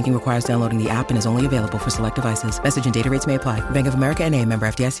 Mobile banking requires downloading the app and is only available for select devices. Message and data rates may apply. Bank of America NA, member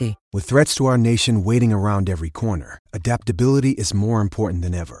FDIC. With threats to our nation waiting around every corner, adaptability is more important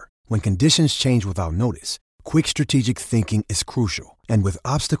than ever. When conditions change without notice, quick strategic thinking is crucial. And with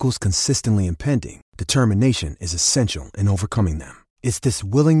obstacles consistently impending, determination is essential in overcoming them. It's this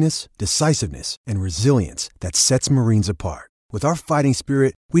willingness, decisiveness, and resilience that sets Marines apart. With our fighting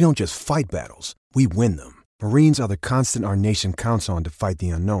spirit, we don't just fight battles, we win them. Marines are the constant our nation counts on to fight the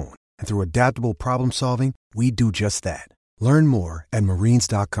unknown. And through adaptable problem solving, we do just that. Learn more at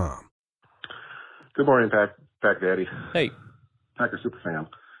Marines.com. Good morning, Pack Daddy. Hey. Packer Superfan.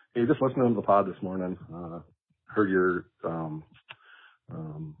 Hey, just listening to the pod this morning. Heard your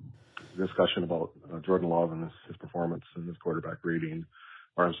discussion about Jordan Love and his performance and his quarterback rating,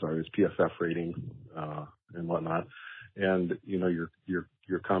 or I'm sorry, his PFF rating and whatnot. And you know your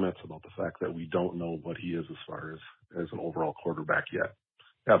comments about the fact that we don't know what he is as far as an overall quarterback yet.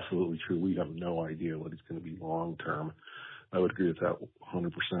 Absolutely true. We have no idea what he's going to be long term. I would agree with that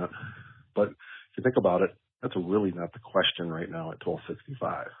 100%. But if you think about it, that's really not the question right now at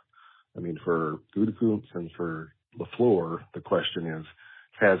 1265. I mean, for Gutekunst and for LaFleur, the question is,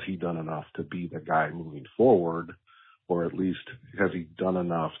 has he done enough to be the guy moving forward, or at least has he done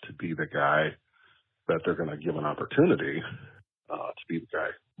enough to be the guy that they're going to give an opportunity to be the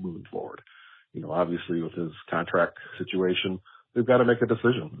guy moving forward? You know, obviously with his contract situation, they've got to make a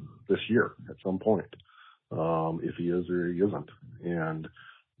decision this year at some point, if he is or he isn't. And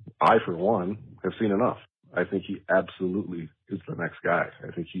I, for one, have seen enough. I think he absolutely is the next guy.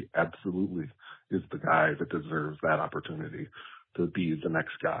 I think he absolutely is the guy that deserves that opportunity to be the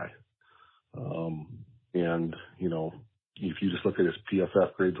next guy. And, you know, if you just look at his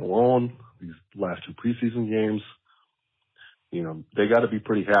PFF grades alone, these last two preseason games, you know, they got to be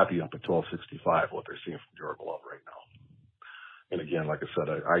pretty happy up at 1265 what they're seeing from Jordan Love right now. And again, like I said,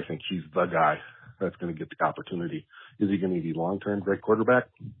 I think he's the guy that's going to get the opportunity. Is he going to be long-term great quarterback?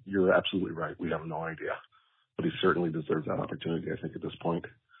 You're absolutely right. We have no idea. But he certainly deserves that opportunity, I think, at this point.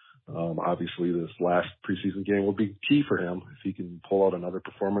 Obviously, this last preseason game will be key for him. If he can pull out another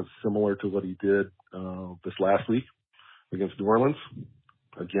performance similar to what he did this last week against New Orleans,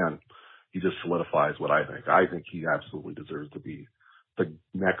 again, he just solidifies what I think. I think he absolutely deserves to be the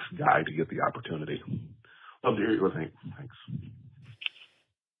next guy to get the opportunity. Love to hear your think. Thanks.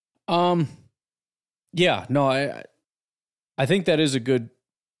 Yeah, no, I think that is a good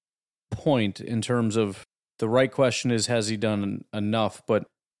point in terms of the right question is, has he done enough? But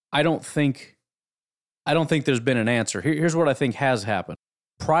I don't think there's been an answer. Here's what I think has happened.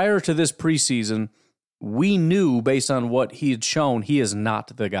 Prior to this preseason, we knew based on what he had shown, he is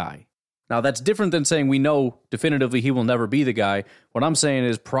not the guy. Now, that's different than saying we know definitively he will never be the guy. What I'm saying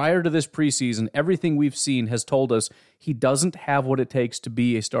is prior to this preseason, everything we've seen has told us he doesn't have what it takes to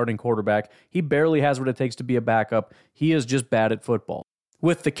be a starting quarterback. He barely has what it takes to be a backup. He is just bad at football.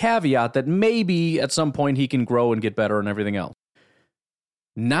 With the caveat that maybe at some point he can grow and get better and everything else.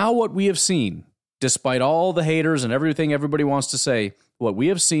 Now what we have seen, despite all the haters and everything everybody wants to say, what we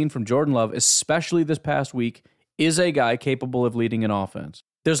have seen from Jordan Love, especially this past week, is a guy capable of leading an offense.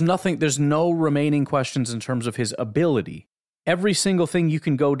 There's no remaining questions in terms of his ability. Every single thing you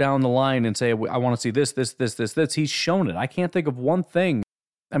can go down the line and say, I want to see this, he's shown it. I can't think of one thing.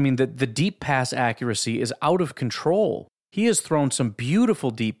 I mean, the deep pass accuracy is out of control. He has thrown some beautiful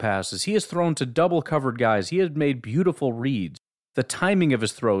deep passes. He has thrown to double-covered guys. He has made beautiful reads. The timing of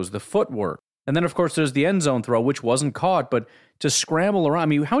his throws, the footwork. And then, of course, there's the end zone throw, which wasn't caught, but to scramble around. I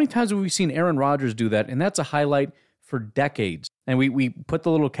mean, how many times have we seen Aaron Rodgers do that? And that's a highlight for decades. And we put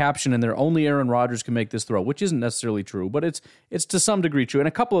the little caption in there, only Aaron Rodgers can make this throw, which isn't necessarily true, but it's to some degree true. And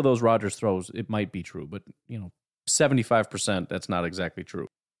a couple of those Rodgers throws, it might be true, but 75%, that's not exactly true.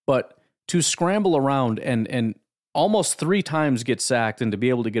 But to scramble around and almost 3 times get sacked and to be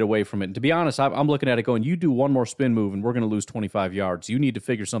able to get away from it. And to be honest, I'm looking at it going, you do one more spin move and we're going to lose 25 yards. You need to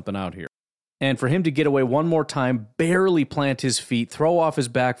figure something out here. And for him to get away one more time, barely plant his feet, throw off his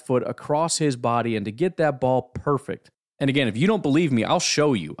back foot across his body, and to get that ball perfect. And again, if you don't believe me, I'll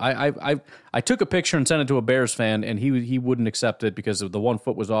show you. I took a picture and sent it to a Bears fan, and he wouldn't accept it because the one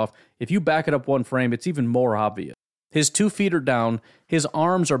foot was off. If you back it up one frame, it's even more obvious. His 2 feet are down. His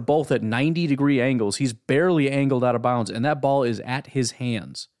arms are both at 90-degree angles. He's barely angled out of bounds, and that ball is at his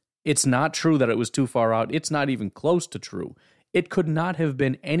hands. It's not true that it was too far out. It's not even close to true. It could not have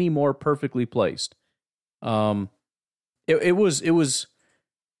been any more perfectly placed. It's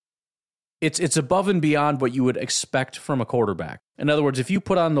above and beyond what you would expect from a quarterback. In other words, if you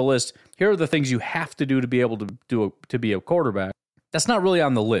put on the list, here are the things you have to do to be able to be a quarterback. That's not really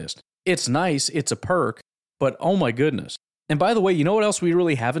on the list. It's nice, it's a perk, but oh my goodness. And by the way, you know what else we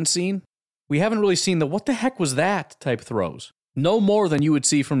really haven't seen? We haven't really seen the what the heck was that type throws. No more than you would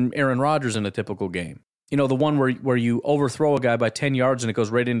see from Aaron Rodgers in a typical game. The one where you overthrow a guy by 10 yards and it goes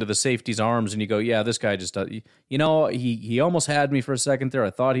right into the safety's arms and you go, yeah, this guy just does. He almost had me for a second there.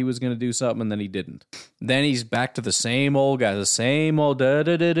 I thought he was going to do something and then he didn't. Then he's back to the same old guy, the same old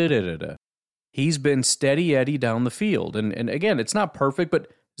da-da-da-da-da-da. He's been steady Eddie down the field. And again, it's not perfect, but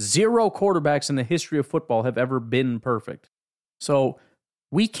 0 quarterbacks in the history of football have ever been perfect. So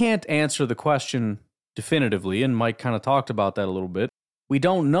we can't answer the question definitively, and Mike kind of talked about that a little bit. We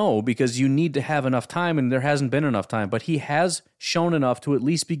don't know because you need to have enough time, and there hasn't been enough time. But he has shown enough to at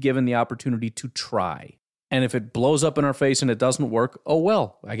least be given the opportunity to try. And if it blows up in our face and it doesn't work, oh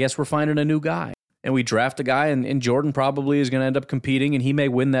well, I guess we're finding a new guy. And we draft a guy, and Jordan probably is going to end up competing, and he may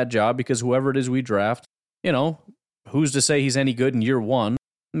win that job because whoever it is we draft, who's to say he's any good in year 1?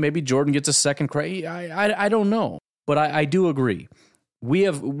 Maybe Jordan gets a second crack. I don't know. But I do agree. We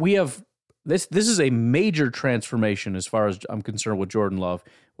have This is a major transformation as far as I'm concerned with Jordan Love.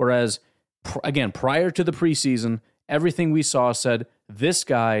 Whereas, again, prior to the preseason, everything we saw said this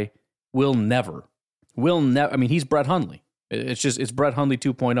guy will never. I mean, he's Brett Hundley. It's Brett Hundley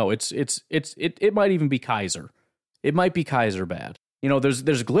 2.0. It might even be Kaiser. It might be Kaiser bad.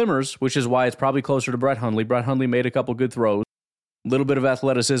 There's glimmers, which is why it's probably closer to Brett Hundley. Brett Hundley made a couple good throws. A little bit of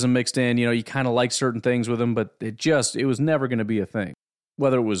athleticism mixed in. You kind of like certain things with him, but it was never going to be a thing.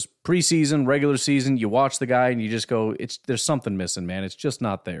 Whether it was preseason, regular season, you watch the guy and you just go, there's something missing, man. It's just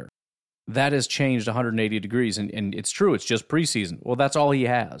not there. That has changed 180 degrees, and it's true. It's just preseason. Well, that's all he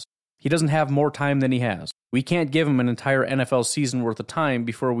has. He doesn't have more time than he has. We can't give him an entire NFL season worth of time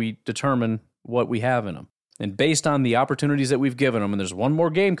before we determine what we have in him. And based on the opportunities that we've given him, and there's one more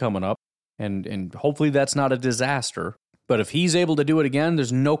game coming up, and hopefully that's not a disaster. But if he's able to do it again,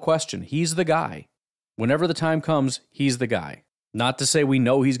 there's no question. He's the guy. Whenever the time comes, he's the guy. Not to say we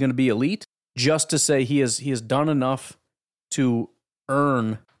know he's going to be elite, just to say he has done enough to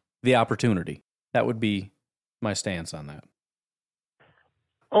earn the opportunity. That would be my stance on that.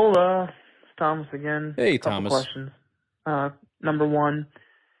 Hola, it's Thomas again. Hey, Couple Thomas. Questions. Number 1,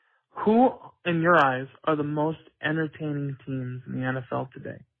 who, in your eyes, are the most entertaining teams in the NFL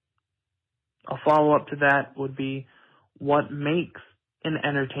today? A follow-up to that would be, what makes an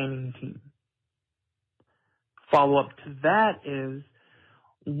entertaining team? Follow-up to that is,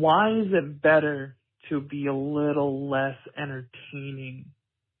 why is it better to be a little less entertaining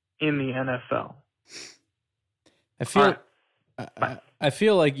in the NFL? I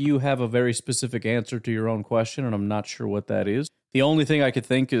feel like you have a very specific answer to your own question, and I'm not sure what that is. The only thing I could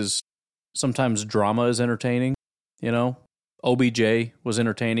think is sometimes drama is entertaining, OBJ was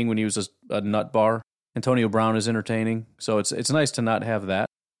entertaining when he was a nut bar. Antonio Brown is entertaining. So it's nice to not have that.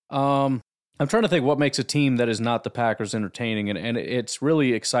 I'm trying to think what makes a team that is not the Packers entertaining, and it's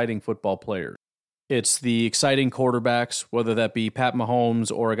really exciting football players. It's the exciting quarterbacks, whether that be Pat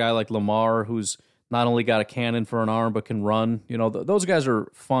Mahomes or a guy like Lamar, who's not only got a cannon for an arm but can run. You know, those guys are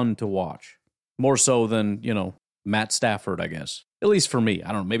fun to watch. More so than, you know, Matt Stafford, I guess. At least for me.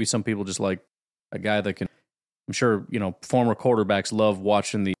 I don't know. Maybe some people just like a guy that can. I'm sure, you know, former quarterbacks love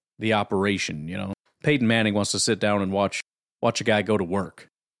watching the operation, you know. Peyton Manning wants to sit down and watch a guy go to work.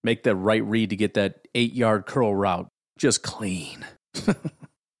 Make that right read to get that 8-yard curl route just clean.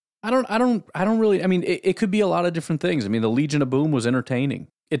 I don't really, I mean, it could be a lot of different things. I mean, the Legion of Boom was entertaining.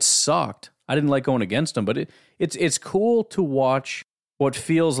 It sucked. I didn't like going against them, but it's cool to watch what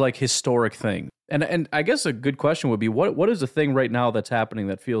feels like historic thing. And I guess a good question would be, what is the thing right now that's happening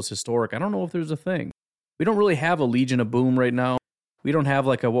that feels historic? I don't know if there's a thing. We don't really have a Legion of Boom right now. We don't have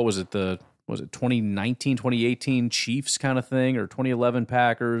like a, 2019, 2018 Chiefs kind of thing, or 2011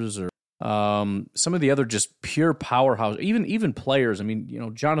 Packers, or some of the other just pure powerhouse, even players. I mean, you know,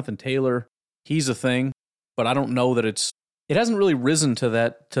 Jonathan Taylor, he's a thing, but I don't know that it hasn't really risen to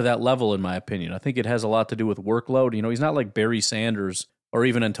that level, in my opinion. I think it has a lot to do with workload. You know, he's not like Barry Sanders or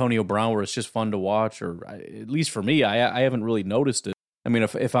even Antonio Brown, where it's just fun to watch, or at least for me, I haven't really noticed it. I mean,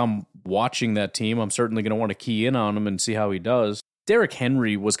 if I'm watching that team, I'm certainly going to want to key in on him and see how he does. Derrick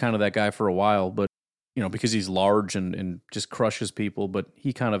Henry was kind of that guy for a while, but, you know, because he's large and just crushes people, but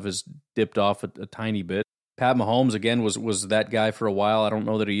he kind of has dipped off a tiny bit. Pat Mahomes, again, was that guy for a while. I don't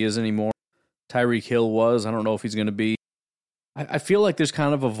know that he is anymore. Tyreek Hill was. I don't know if he's going to be. I feel like there's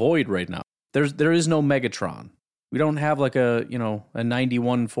kind of a void right now. There is no Megatron. We don't have like a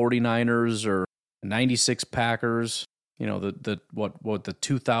 91 49ers or a 96 Packers, you know, the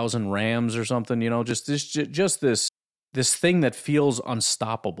 2000 Rams or something, you know, just this thing that feels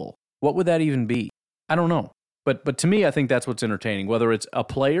unstoppable. What would that even be? I don't know. But to me, I think that's what's entertaining. Whether it's a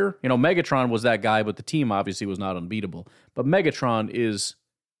player, you know, Megatron was that guy, but the team obviously was not unbeatable. But Megatron is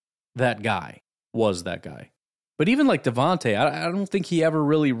that guy, was that guy. But even like Devontae, I don't think he ever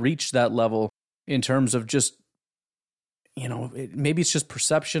really reached that level in terms of just, you know, maybe it's just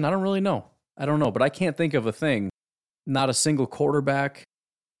perception. I don't really know. I don't know, but I can't think of a thing, not a single quarterback,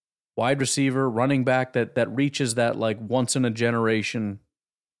 wide receiver, running back that reaches that like once in a generation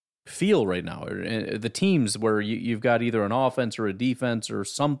feel right now. The teams where you've got either an offense or a defense or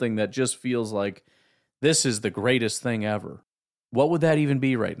something that just feels like this is the greatest thing ever. What would that even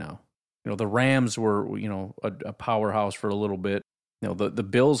be right now? You know, the Rams were, you know, a powerhouse for a little bit. You know, the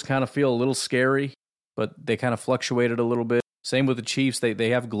Bills kind of feel a little scary, but they kind of fluctuated a little bit. Same with the Chiefs. They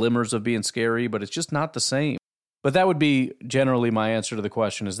have glimmers of being scary, but it's just not the same. But that would be generally my answer to the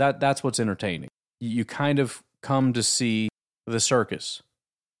question, is that's what's entertaining. You kind of come to see the circus,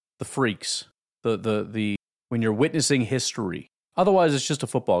 the freaks, the when you're witnessing history. Otherwise, it's just a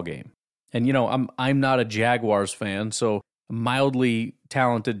football game. And, you know, I'm not a Jaguars fan, so a mildly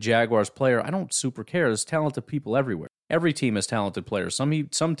talented Jaguars player, I don't super care. There's talented people everywhere. Every team has talented players.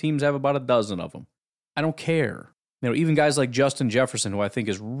 Some teams have about a dozen of them. I don't care. You know, even guys like Justin Jefferson, who I think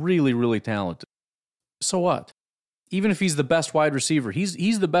is really, really talented. So what? Even if he's the best wide receiver,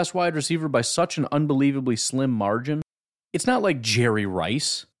 he's the best wide receiver by such an unbelievably slim margin. It's not like Jerry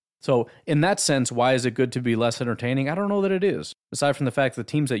Rice. So in that sense, why is it good to be less entertaining? I don't know that it is. Aside from the fact that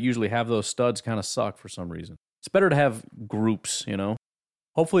the teams that usually have those studs kind of suck for some reason. It's better to have groups, you know.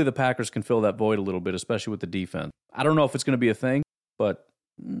 Hopefully the Packers can fill that void a little bit, especially with the defense. I don't know if it's going to be a thing, but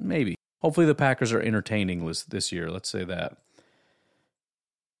maybe. Hopefully the Packers are entertaining this year. Let's say that.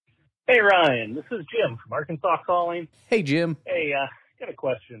 Hey, Ryan. This is Jim from Arkansas calling. Hey, Jim. Hey, got a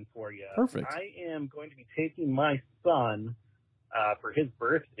question for you. Perfect. I am going to be taking my son for his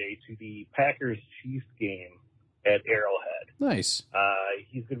birthday to the Packers-Chiefs game at Arrowhead. Nice.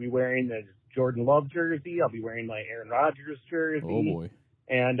 He's going to be wearing the Jordan Love jersey. I'll be wearing my Aaron Rodgers jersey. Oh, boy.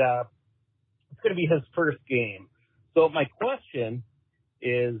 And it's going to be his first game. So my question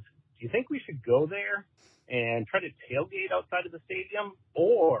is, do you think we should go there and try to tailgate outside of the stadium?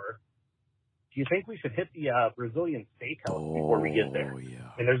 Or do you think we should hit the Brazilian steakhouse before we get there? Yeah.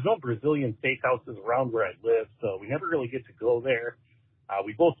 I mean, there's no Brazilian steakhouses around where I live, so we never really get to go there.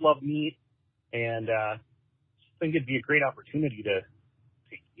 We both love meat, and I think it'd be a great opportunity to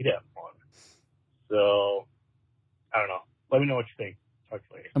eat at one. So, I don't know. Let me know what you think. Talk to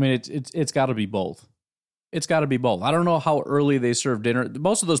you later. I mean, it's got to be both. It's got to be both. I don't know how early they serve dinner.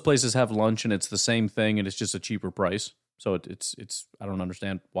 Most of those places have lunch, and it's the same thing, and it's just a cheaper price. So it's I don't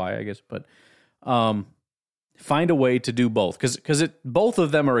understand why, I guess, but find a way to do both, because both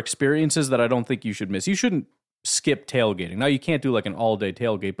of them are experiences that I don't think you should miss. You shouldn't skip tailgating. Now, you can't do like an all-day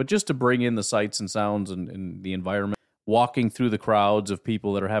tailgate, but just to bring in the sights and sounds and the environment, walking through the crowds of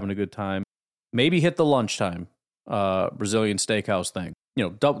people that are having a good time. Maybe hit the lunchtime Brazilian steakhouse thing.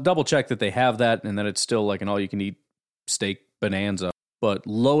 Double check that they have that and that it's still like an all-you-can-eat steak bonanza. But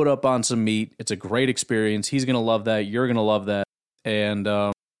load up on some meat. It's a great experience. He's going to love that. You're going to love that. And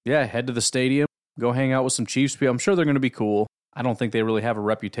head to the stadium. Go hang out with some Chiefs people. I'm sure they're going to be cool. I don't think they really have a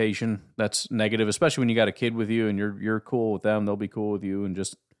reputation that's negative, especially when you got a kid with you and you're cool with them. They'll be cool with you and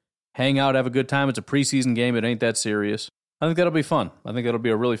just hang out, have a good time. It's a preseason game. It ain't that serious. I think that'll be fun. I think that'll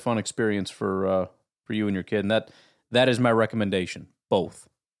be a really fun experience for you and your kid. And that is my recommendation. Both.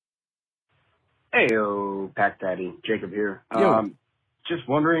 Heyo, Pack Daddy. Jacob here. Just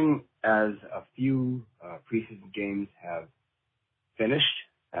wondering, as a few preseason games have finished,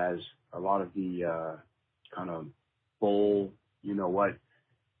 as a lot of the kind of bowl,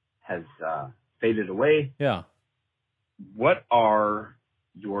 has faded away. Yeah. What are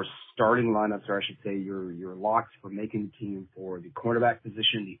your starting lineups, or I should say your locks for making the team for the cornerback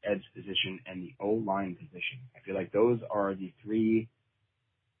position, the edge position, and the O-line position? I feel like those are the three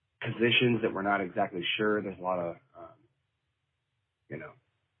positions that we're not exactly sure. There's a lot of,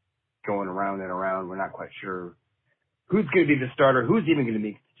 going around and around. We're not quite sure who's going to be the starter, who's even going to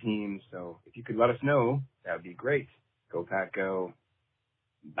make the team. So if you could let us know, that would be great. Go Pack, go.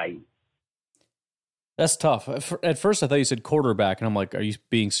 Bye. That's tough. At first, I thought you said quarterback, and I'm like, are you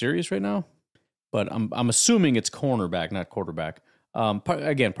being serious right now? But I'm assuming it's cornerback, not quarterback.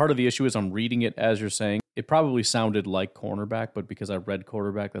 Again, part of the issue is I'm reading it as you're saying. It probably sounded like cornerback, but because I read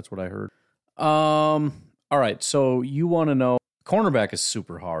quarterback, that's what I heard. All right, so you want to know, cornerback is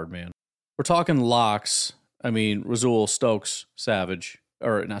super hard, man. We're talking locks. I mean, Rasul, Stokes, Savage,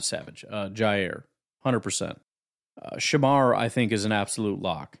 or not Savage, Jair, 100%. Shamar, I think, is an absolute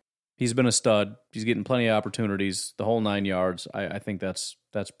lock. He's been a stud. He's getting plenty of opportunities, the whole 9 yards. I think that's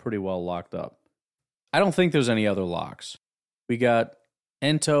pretty well locked up. I don't think there's any other locks. We got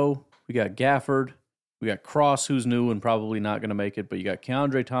Ento, we got Gafford, we got Cross, who's new and probably not going to make it, but you got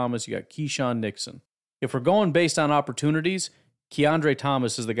Keandre Thomas, you got Keyshawn Nixon. If we're going based on opportunities, Keandre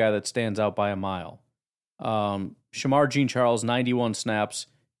Thomas is the guy that stands out by a mile. Shamar Jean-Charles, 91 snaps.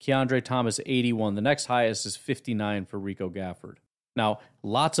 Keandre Thomas, 81. The next highest is 59 for Rico Gafford. Now,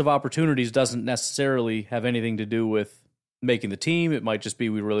 lots of opportunities doesn't necessarily have anything to do with making the team. It might just be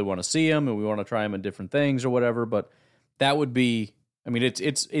we really want to see him and we want to try him in different things or whatever, but that would be, I mean,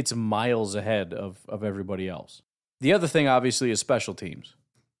 it's miles ahead of everybody else. The other thing, obviously, is special teams.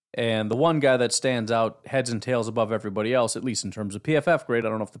 And the one guy that stands out heads and tails above everybody else, at least in terms of PFF grade, I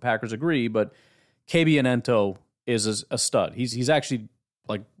don't know if the Packers agree, but KB Ento is a stud. He's actually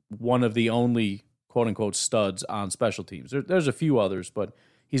like one of the only quote-unquote studs on special teams. There's a few others, but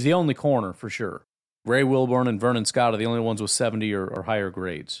he's the only corner for sure. Ray Wilburn and Vernon Scott are the only ones with 70 or higher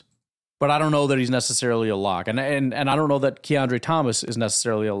grades. But I don't know that he's necessarily a lock. And I don't know that Keandre Thomas is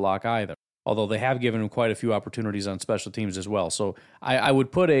necessarily a lock either, although they have given him quite a few opportunities on special teams as well. So I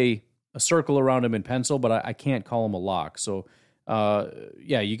would put a circle around him in pencil, but I can't call him a lock. So,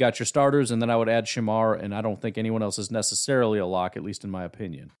 you got your starters, and then I would add Shamar, and I don't think anyone else is necessarily a lock, at least in my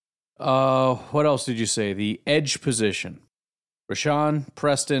opinion. What else did you say? The edge position. Rashawn,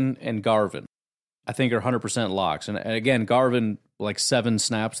 Preston, and Garvin, I think are 100% locks. And again, Garvin, like 7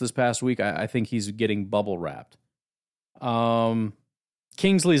 snaps this past week. I think he's getting bubble wrapped.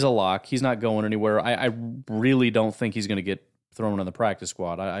 Kingsley's a lock. He's not going anywhere. I really don't think he's going to get thrown in the practice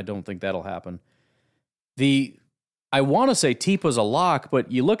squad. I don't think that'll happen. I want to say Tipa's a lock,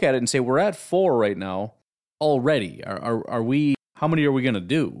 but you look at it and say, we're at 4 right now already. Are we, how many are we going to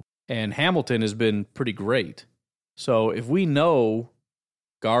do? And Hamilton has been pretty great. So if we know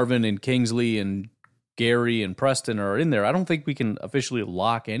Garvin and Kingsley and Gary and Preston are in there, I don't think we can officially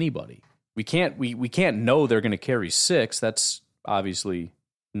lock anybody. We can't know they're going to carry 6. That's obviously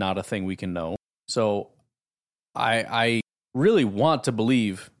not a thing we can know. So I really want to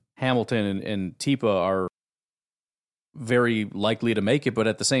believe Hamilton and Tipa are very likely to make it, but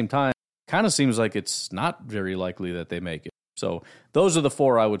at the same time, kind of seems like it's not very likely that they make it. So those are the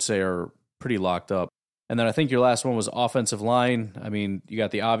 4 I would say are pretty locked up. And then I think your last one was offensive line. I mean, you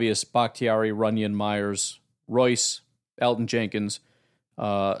got the obvious Bakhtiari, Runyon, Myers, Royce, Elton Jenkins,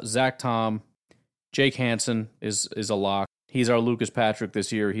 Zach Tom, Jake Hansen is a lock. He's our Lucas Patrick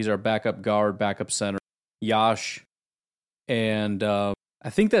this year. He's our backup guard, backup center. Yash. And I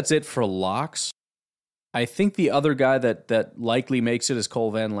think that's it for locks. I think the other guy that likely makes it is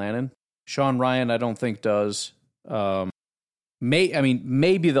Cole Van Lanen. Sean Ryan, I don't think does.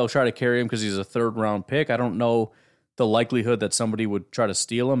 Maybe they'll try to carry him because he's a 3rd-round pick. I don't know the likelihood that somebody would try to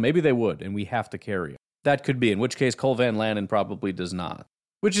steal him. Maybe they would, and we have to carry him. that could be, in which case Cole Van Lanen probably does not,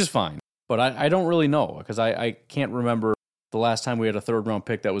 which is fine. But I don't really know, because I can't remember the last time we had a third-round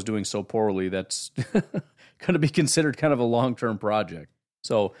pick that was doing so poorly. That's going to be considered kind of a long-term project.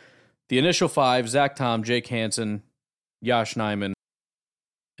 So the initial 5, Zach Tom, Jake Hansen, Yosh Nijman,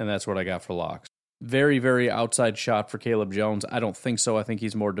 and that's what I got for locks. Very, very outside shot for Caleb Jones. I don't think so. I think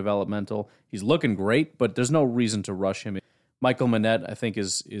he's more developmental. He's looking great, but there's no reason to rush him. Michael Manette, I think,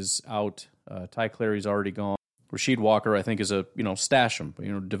 is out. Ty Clary's already gone. Rasheed Walker, I think, is stash him.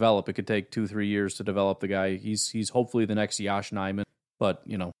 Develop. It could take 2-3 years to develop the guy. He's hopefully the next Yosh Nijman, but,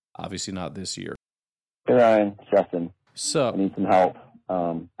 obviously not this year. Hey, Ryan. It's Justin. Sup? I need some help.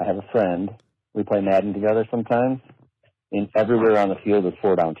 I have a friend. We play Madden together sometimes, and everywhere on the field is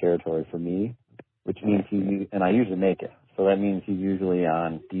 4-down territory for me, which means and I usually make it. So that means he's usually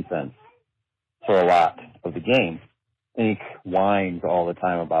on defense for a lot of the game. And he whines all the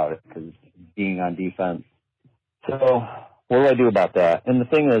time about it because being on defense. So what do I do about that? And the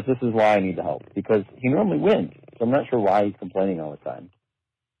thing is, this is why I need the help, because he normally wins. So I'm not sure why he's complaining all the time.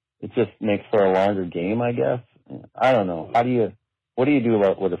 It just makes for a longer game, I guess. I don't know. What do you do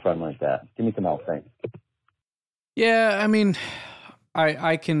with a friend like that? Give me some help, thanks. Yeah, I mean,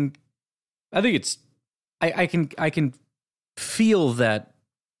 I can feel that,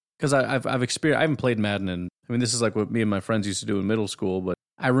 because I've experienced. I haven't played Madden, and this is like what me and my friends used to do in middle school, but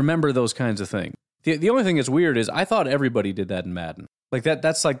I remember those kinds of things. The only thing that's weird is I thought everybody did that in Madden. Like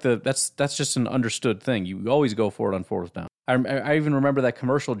that's just an understood thing. You always go for it on 4th down. I even remember that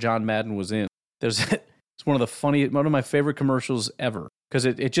commercial John Madden was in. It's one of my favorite commercials ever, because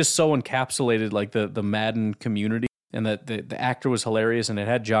it just so encapsulated like the Madden community, and that the actor was hilarious, and it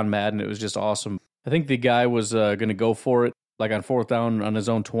had John Madden. It was just awesome. I think the guy was going to go for it like on 4th down on his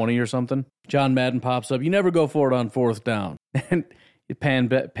own 20 or something. John Madden pops up. You never go for it on 4th down. And it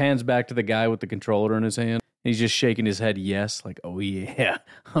pans back to the guy with the controller in his hand. He's just shaking his head yes, like, oh yeah,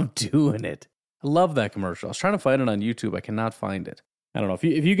 I'm doing it. I love that commercial. I was trying to find it on YouTube. I cannot find it. I don't know.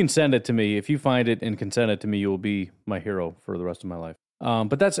 If you can send it to me, if you find it and can send it to me, you will be my hero for the rest of my life.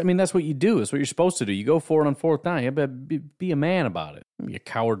 But that's what you do. That's what you're supposed to do. You go for it on 4th down. You better be a man about it. Be a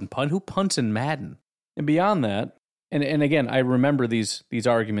coward and punt. Who punts in Madden? And beyond that, and again, I remember these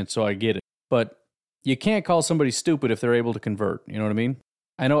arguments, so I get it. But you can't call somebody stupid if they're able to convert. You know what I mean?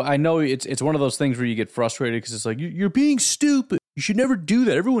 I know it's one of those things where you get frustrated because it's like, you're being stupid. You should never do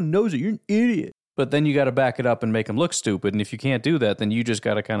that. Everyone knows it. You're an idiot. But then you got to back it up and make them look stupid. And if you can't do that, then you just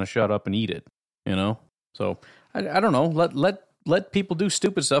got to kind of shut up and eat it. So I don't know. Let people do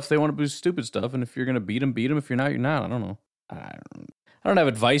stupid stuff if they want to do stupid stuff. And if you're going to beat them, beat them. If you're not, you're not. I don't know. I don't have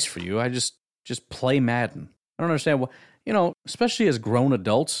advice for you. I just play Madden. I don't understand what, especially as grown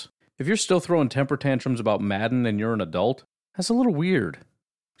adults, if you're still throwing temper tantrums about Madden and you're an adult, that's a little weird.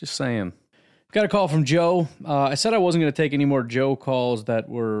 Just saying. Got a call from Joe. I said I wasn't going to take any more Joe calls that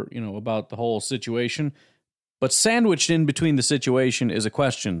were, about the whole situation, but sandwiched in between the situation is a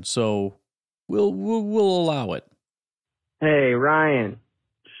question, so we'll allow it. Hey, Ryan.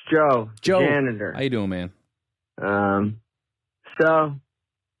 It's Joe. Janitor. How you doing, man? So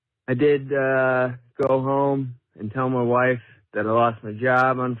I did go home and tell my wife that I lost my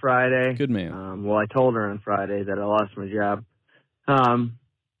job on Friday. Good man. I told her on Friday that I lost my job.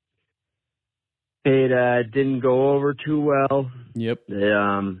 It didn't go over too well. Yep.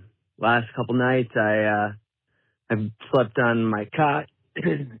 The last couple nights I slept on my cot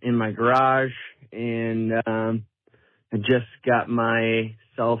in my garage, and I just got my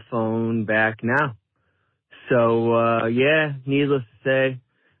cell phone back now. So needless to say,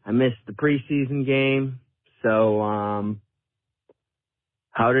 I missed the preseason game. So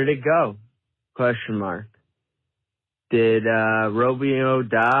how did it go? ? Did Romeo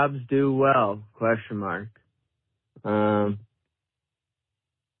Doubs do well? ?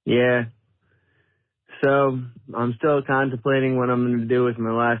 Yeah. So I'm still contemplating what I'm going to do with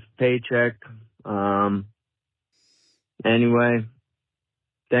my last paycheck. Anyway,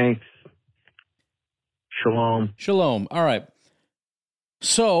 thanks. Shalom. Shalom. All right.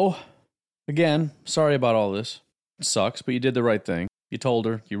 So, again, sorry about all this. It sucks, but you did the right thing. You told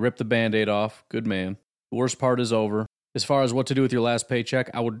her. You ripped the Band-Aid off. Good man. The worst part is over. As far as what to do with your last paycheck,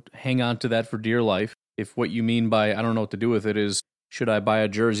 I would hang on to that for dear life. If what you mean by I don't know what to do with it is, should I buy a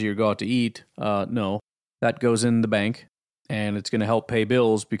jersey or go out to eat? No. That goes in the bank, and it's going to help pay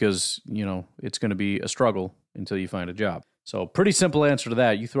bills because, it's going to be a struggle until you find a job. So pretty simple answer to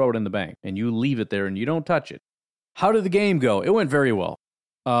that. You throw it in the bank, and you leave it there, and you don't touch it. How did the game go? It went very well.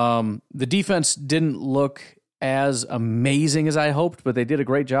 The defense didn't look as amazing as I hoped, but they did a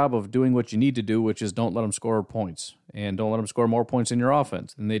great job of doing what you need to do, which is don't let them score points, and don't let them score more points in your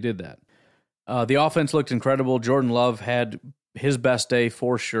offense, and they did that. The offense looked incredible. Jordan Love had his best day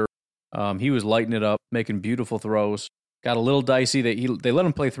for sure. He was lighting it up, making beautiful throws. Got a little dicey. They let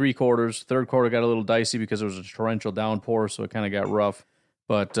him play 3 quarters. Third quarter got a little dicey because there was a torrential downpour, so it kind of got rough.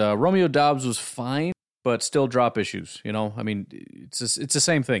 But Romeo Doubs was fine, but still drop issues. You know, I mean, it's the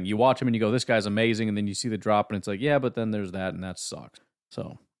same thing. You watch him and you go, this guy's amazing, and then you see the drop, and it's like, yeah, but then there's that, and that sucks.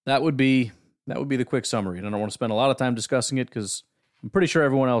 So that would be the quick summary. And I don't want to spend a lot of time discussing it because I'm pretty sure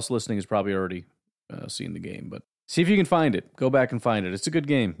everyone else listening has probably already seen the game. But see if you can find it. Go back and find it. It's a good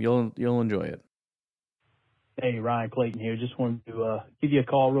game. You'll enjoy it. Hey, Ryan Clayton here. Just wanted to give you a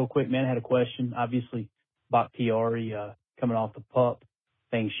call real quick, man. I had a question. Obviously, Bakhtiari coming off the pup.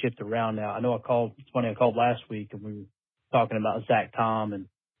 Things shift around now. I know it's funny, I called last week and we were talking about Zach Tom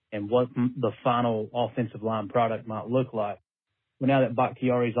and what the final offensive line product might look like. Well, now that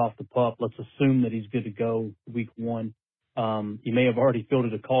Bakhtiari's off the pup, let's assume that he's good to go week 1. You may have already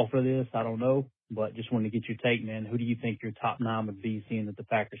fielded a call for this. I don't know, but just wanted to get your take, man. Who do you think your top 9 would be, seeing that the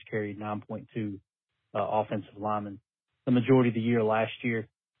Packers carried 9.2 offensive linemen the majority of the year last year?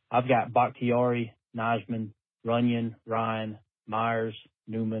 I've got Bakhtiari, Najman, Runyon, Ryan, Myers,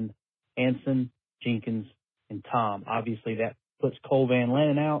 Newman, Hanson, Jenkins, and Tom. Obviously, that puts Cole Van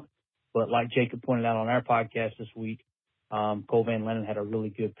Lennon out, but like Jacob pointed out on our podcast this week, Cole Van Lennon had a really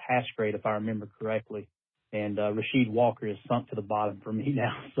good pass grade, if I remember correctly, and Rasheed Walker is sunk to the bottom for me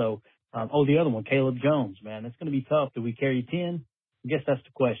now. So, the other one, Caleb Jones, man, it's going to be tough. Do we carry 10? I guess that's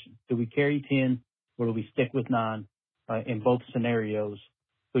the question. Do we carry 10, or do we stick with 9? In both scenarios,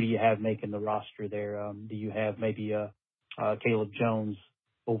 who do you have making the roster there? Do you have maybe Caleb Jones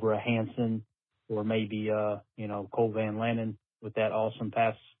over a Hanson, or maybe Cole Van Lennon with that awesome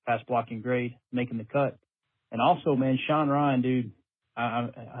pass blocking grade making the cut? And also, man, Sean Ryan, dude,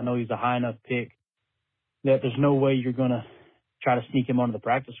 I know he's a high enough pick that there's no way you're gonna try to sneak him onto the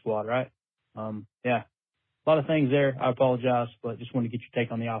practice squad, right? Yeah, a lot of things there. I apologize, but just wanted to get your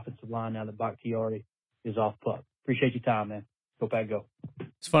take on the offensive line now that Bakhtiari is off pup. Appreciate your time, man. Go Pack, go.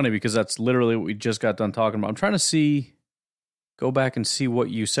 It's funny because that's literally what we just got done talking about. I'm trying to go back and see what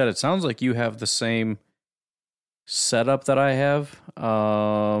you said. It sounds like you have the same setup that I have.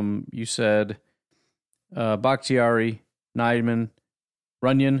 You said Bakhtiari, Neidman,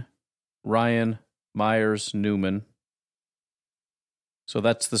 Runyon, Ryan, Myers, Newman. So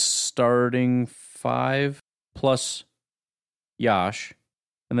that's the starting 5 plus Yash.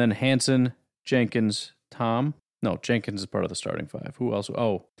 And then Hanson, Jenkins, Tom. No, Jenkins is part of the starting 5. Who else?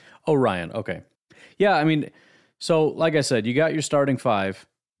 Oh, Ryan. Okay. Yeah, I mean, so like I said, you got your starting 5.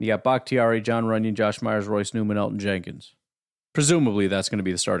 You got Bakhtiari, John Runyon, Josh Myers, Royce Newman, Elton Jenkins. Presumably that's going to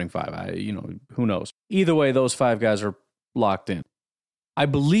be the starting 5. Who knows? Either way, those 5 guys are locked in. I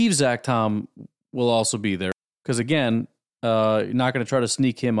believe Zach Tom will also be there because, again, you're not going to try to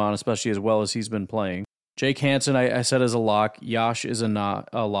sneak him on, especially as well as he's been playing. Jake Hansen, I said, is a lock. Yash is a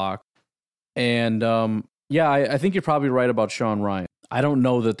lock. And, I think you're probably right about Sean Ryan. I don't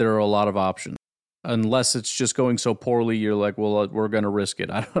know that there are a lot of options. Unless it's just going so poorly, you're like, well, we're going to risk it.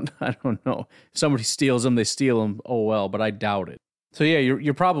 I don't know. If somebody steals him, they steal him. Oh, well, but I doubt it. So, yeah,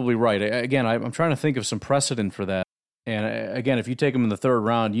 you're probably right. Again, I'm trying to think of some precedent for that. And, again, if you take him in the 3rd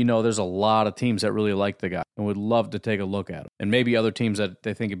round, there's a lot of teams that really like the guy and would love to take a look at him. And maybe other teams that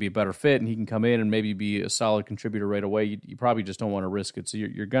they think would be a better fit and he can come in and maybe be a solid contributor right away. You probably just don't want to risk it. So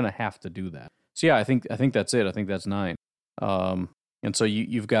you're going to have to do that. So, yeah, I think that's it. I think that's 9. And so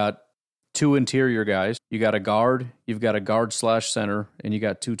you've got 2 interior guys. You got a guard, you've got a guard/center, and you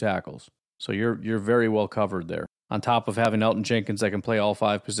got 2 tackles. So you're very well covered there. On top of having Elton Jenkins that can play all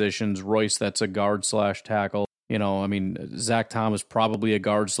 5 positions, Royce that's a guard/tackle. Zach Tom is probably a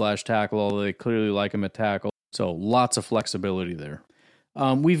guard/tackle, although they clearly like him at tackle. So lots of flexibility there.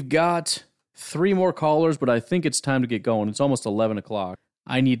 We've got 3 more callers, but I think it's time to get going. It's almost 11 o'clock.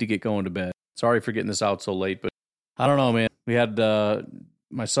 I need to get going to bed. Sorry for getting this out so late, but I don't know, man. We had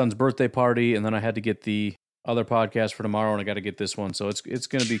my son's birthday party, and then I had to get the other podcast for tomorrow, and I got to get this one. So it's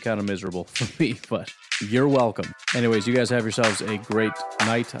going to be kind of miserable for me, but you're welcome. Anyways, you guys have yourselves a great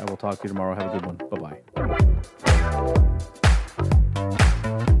night. I will talk to you tomorrow. Have a good one. Bye-bye.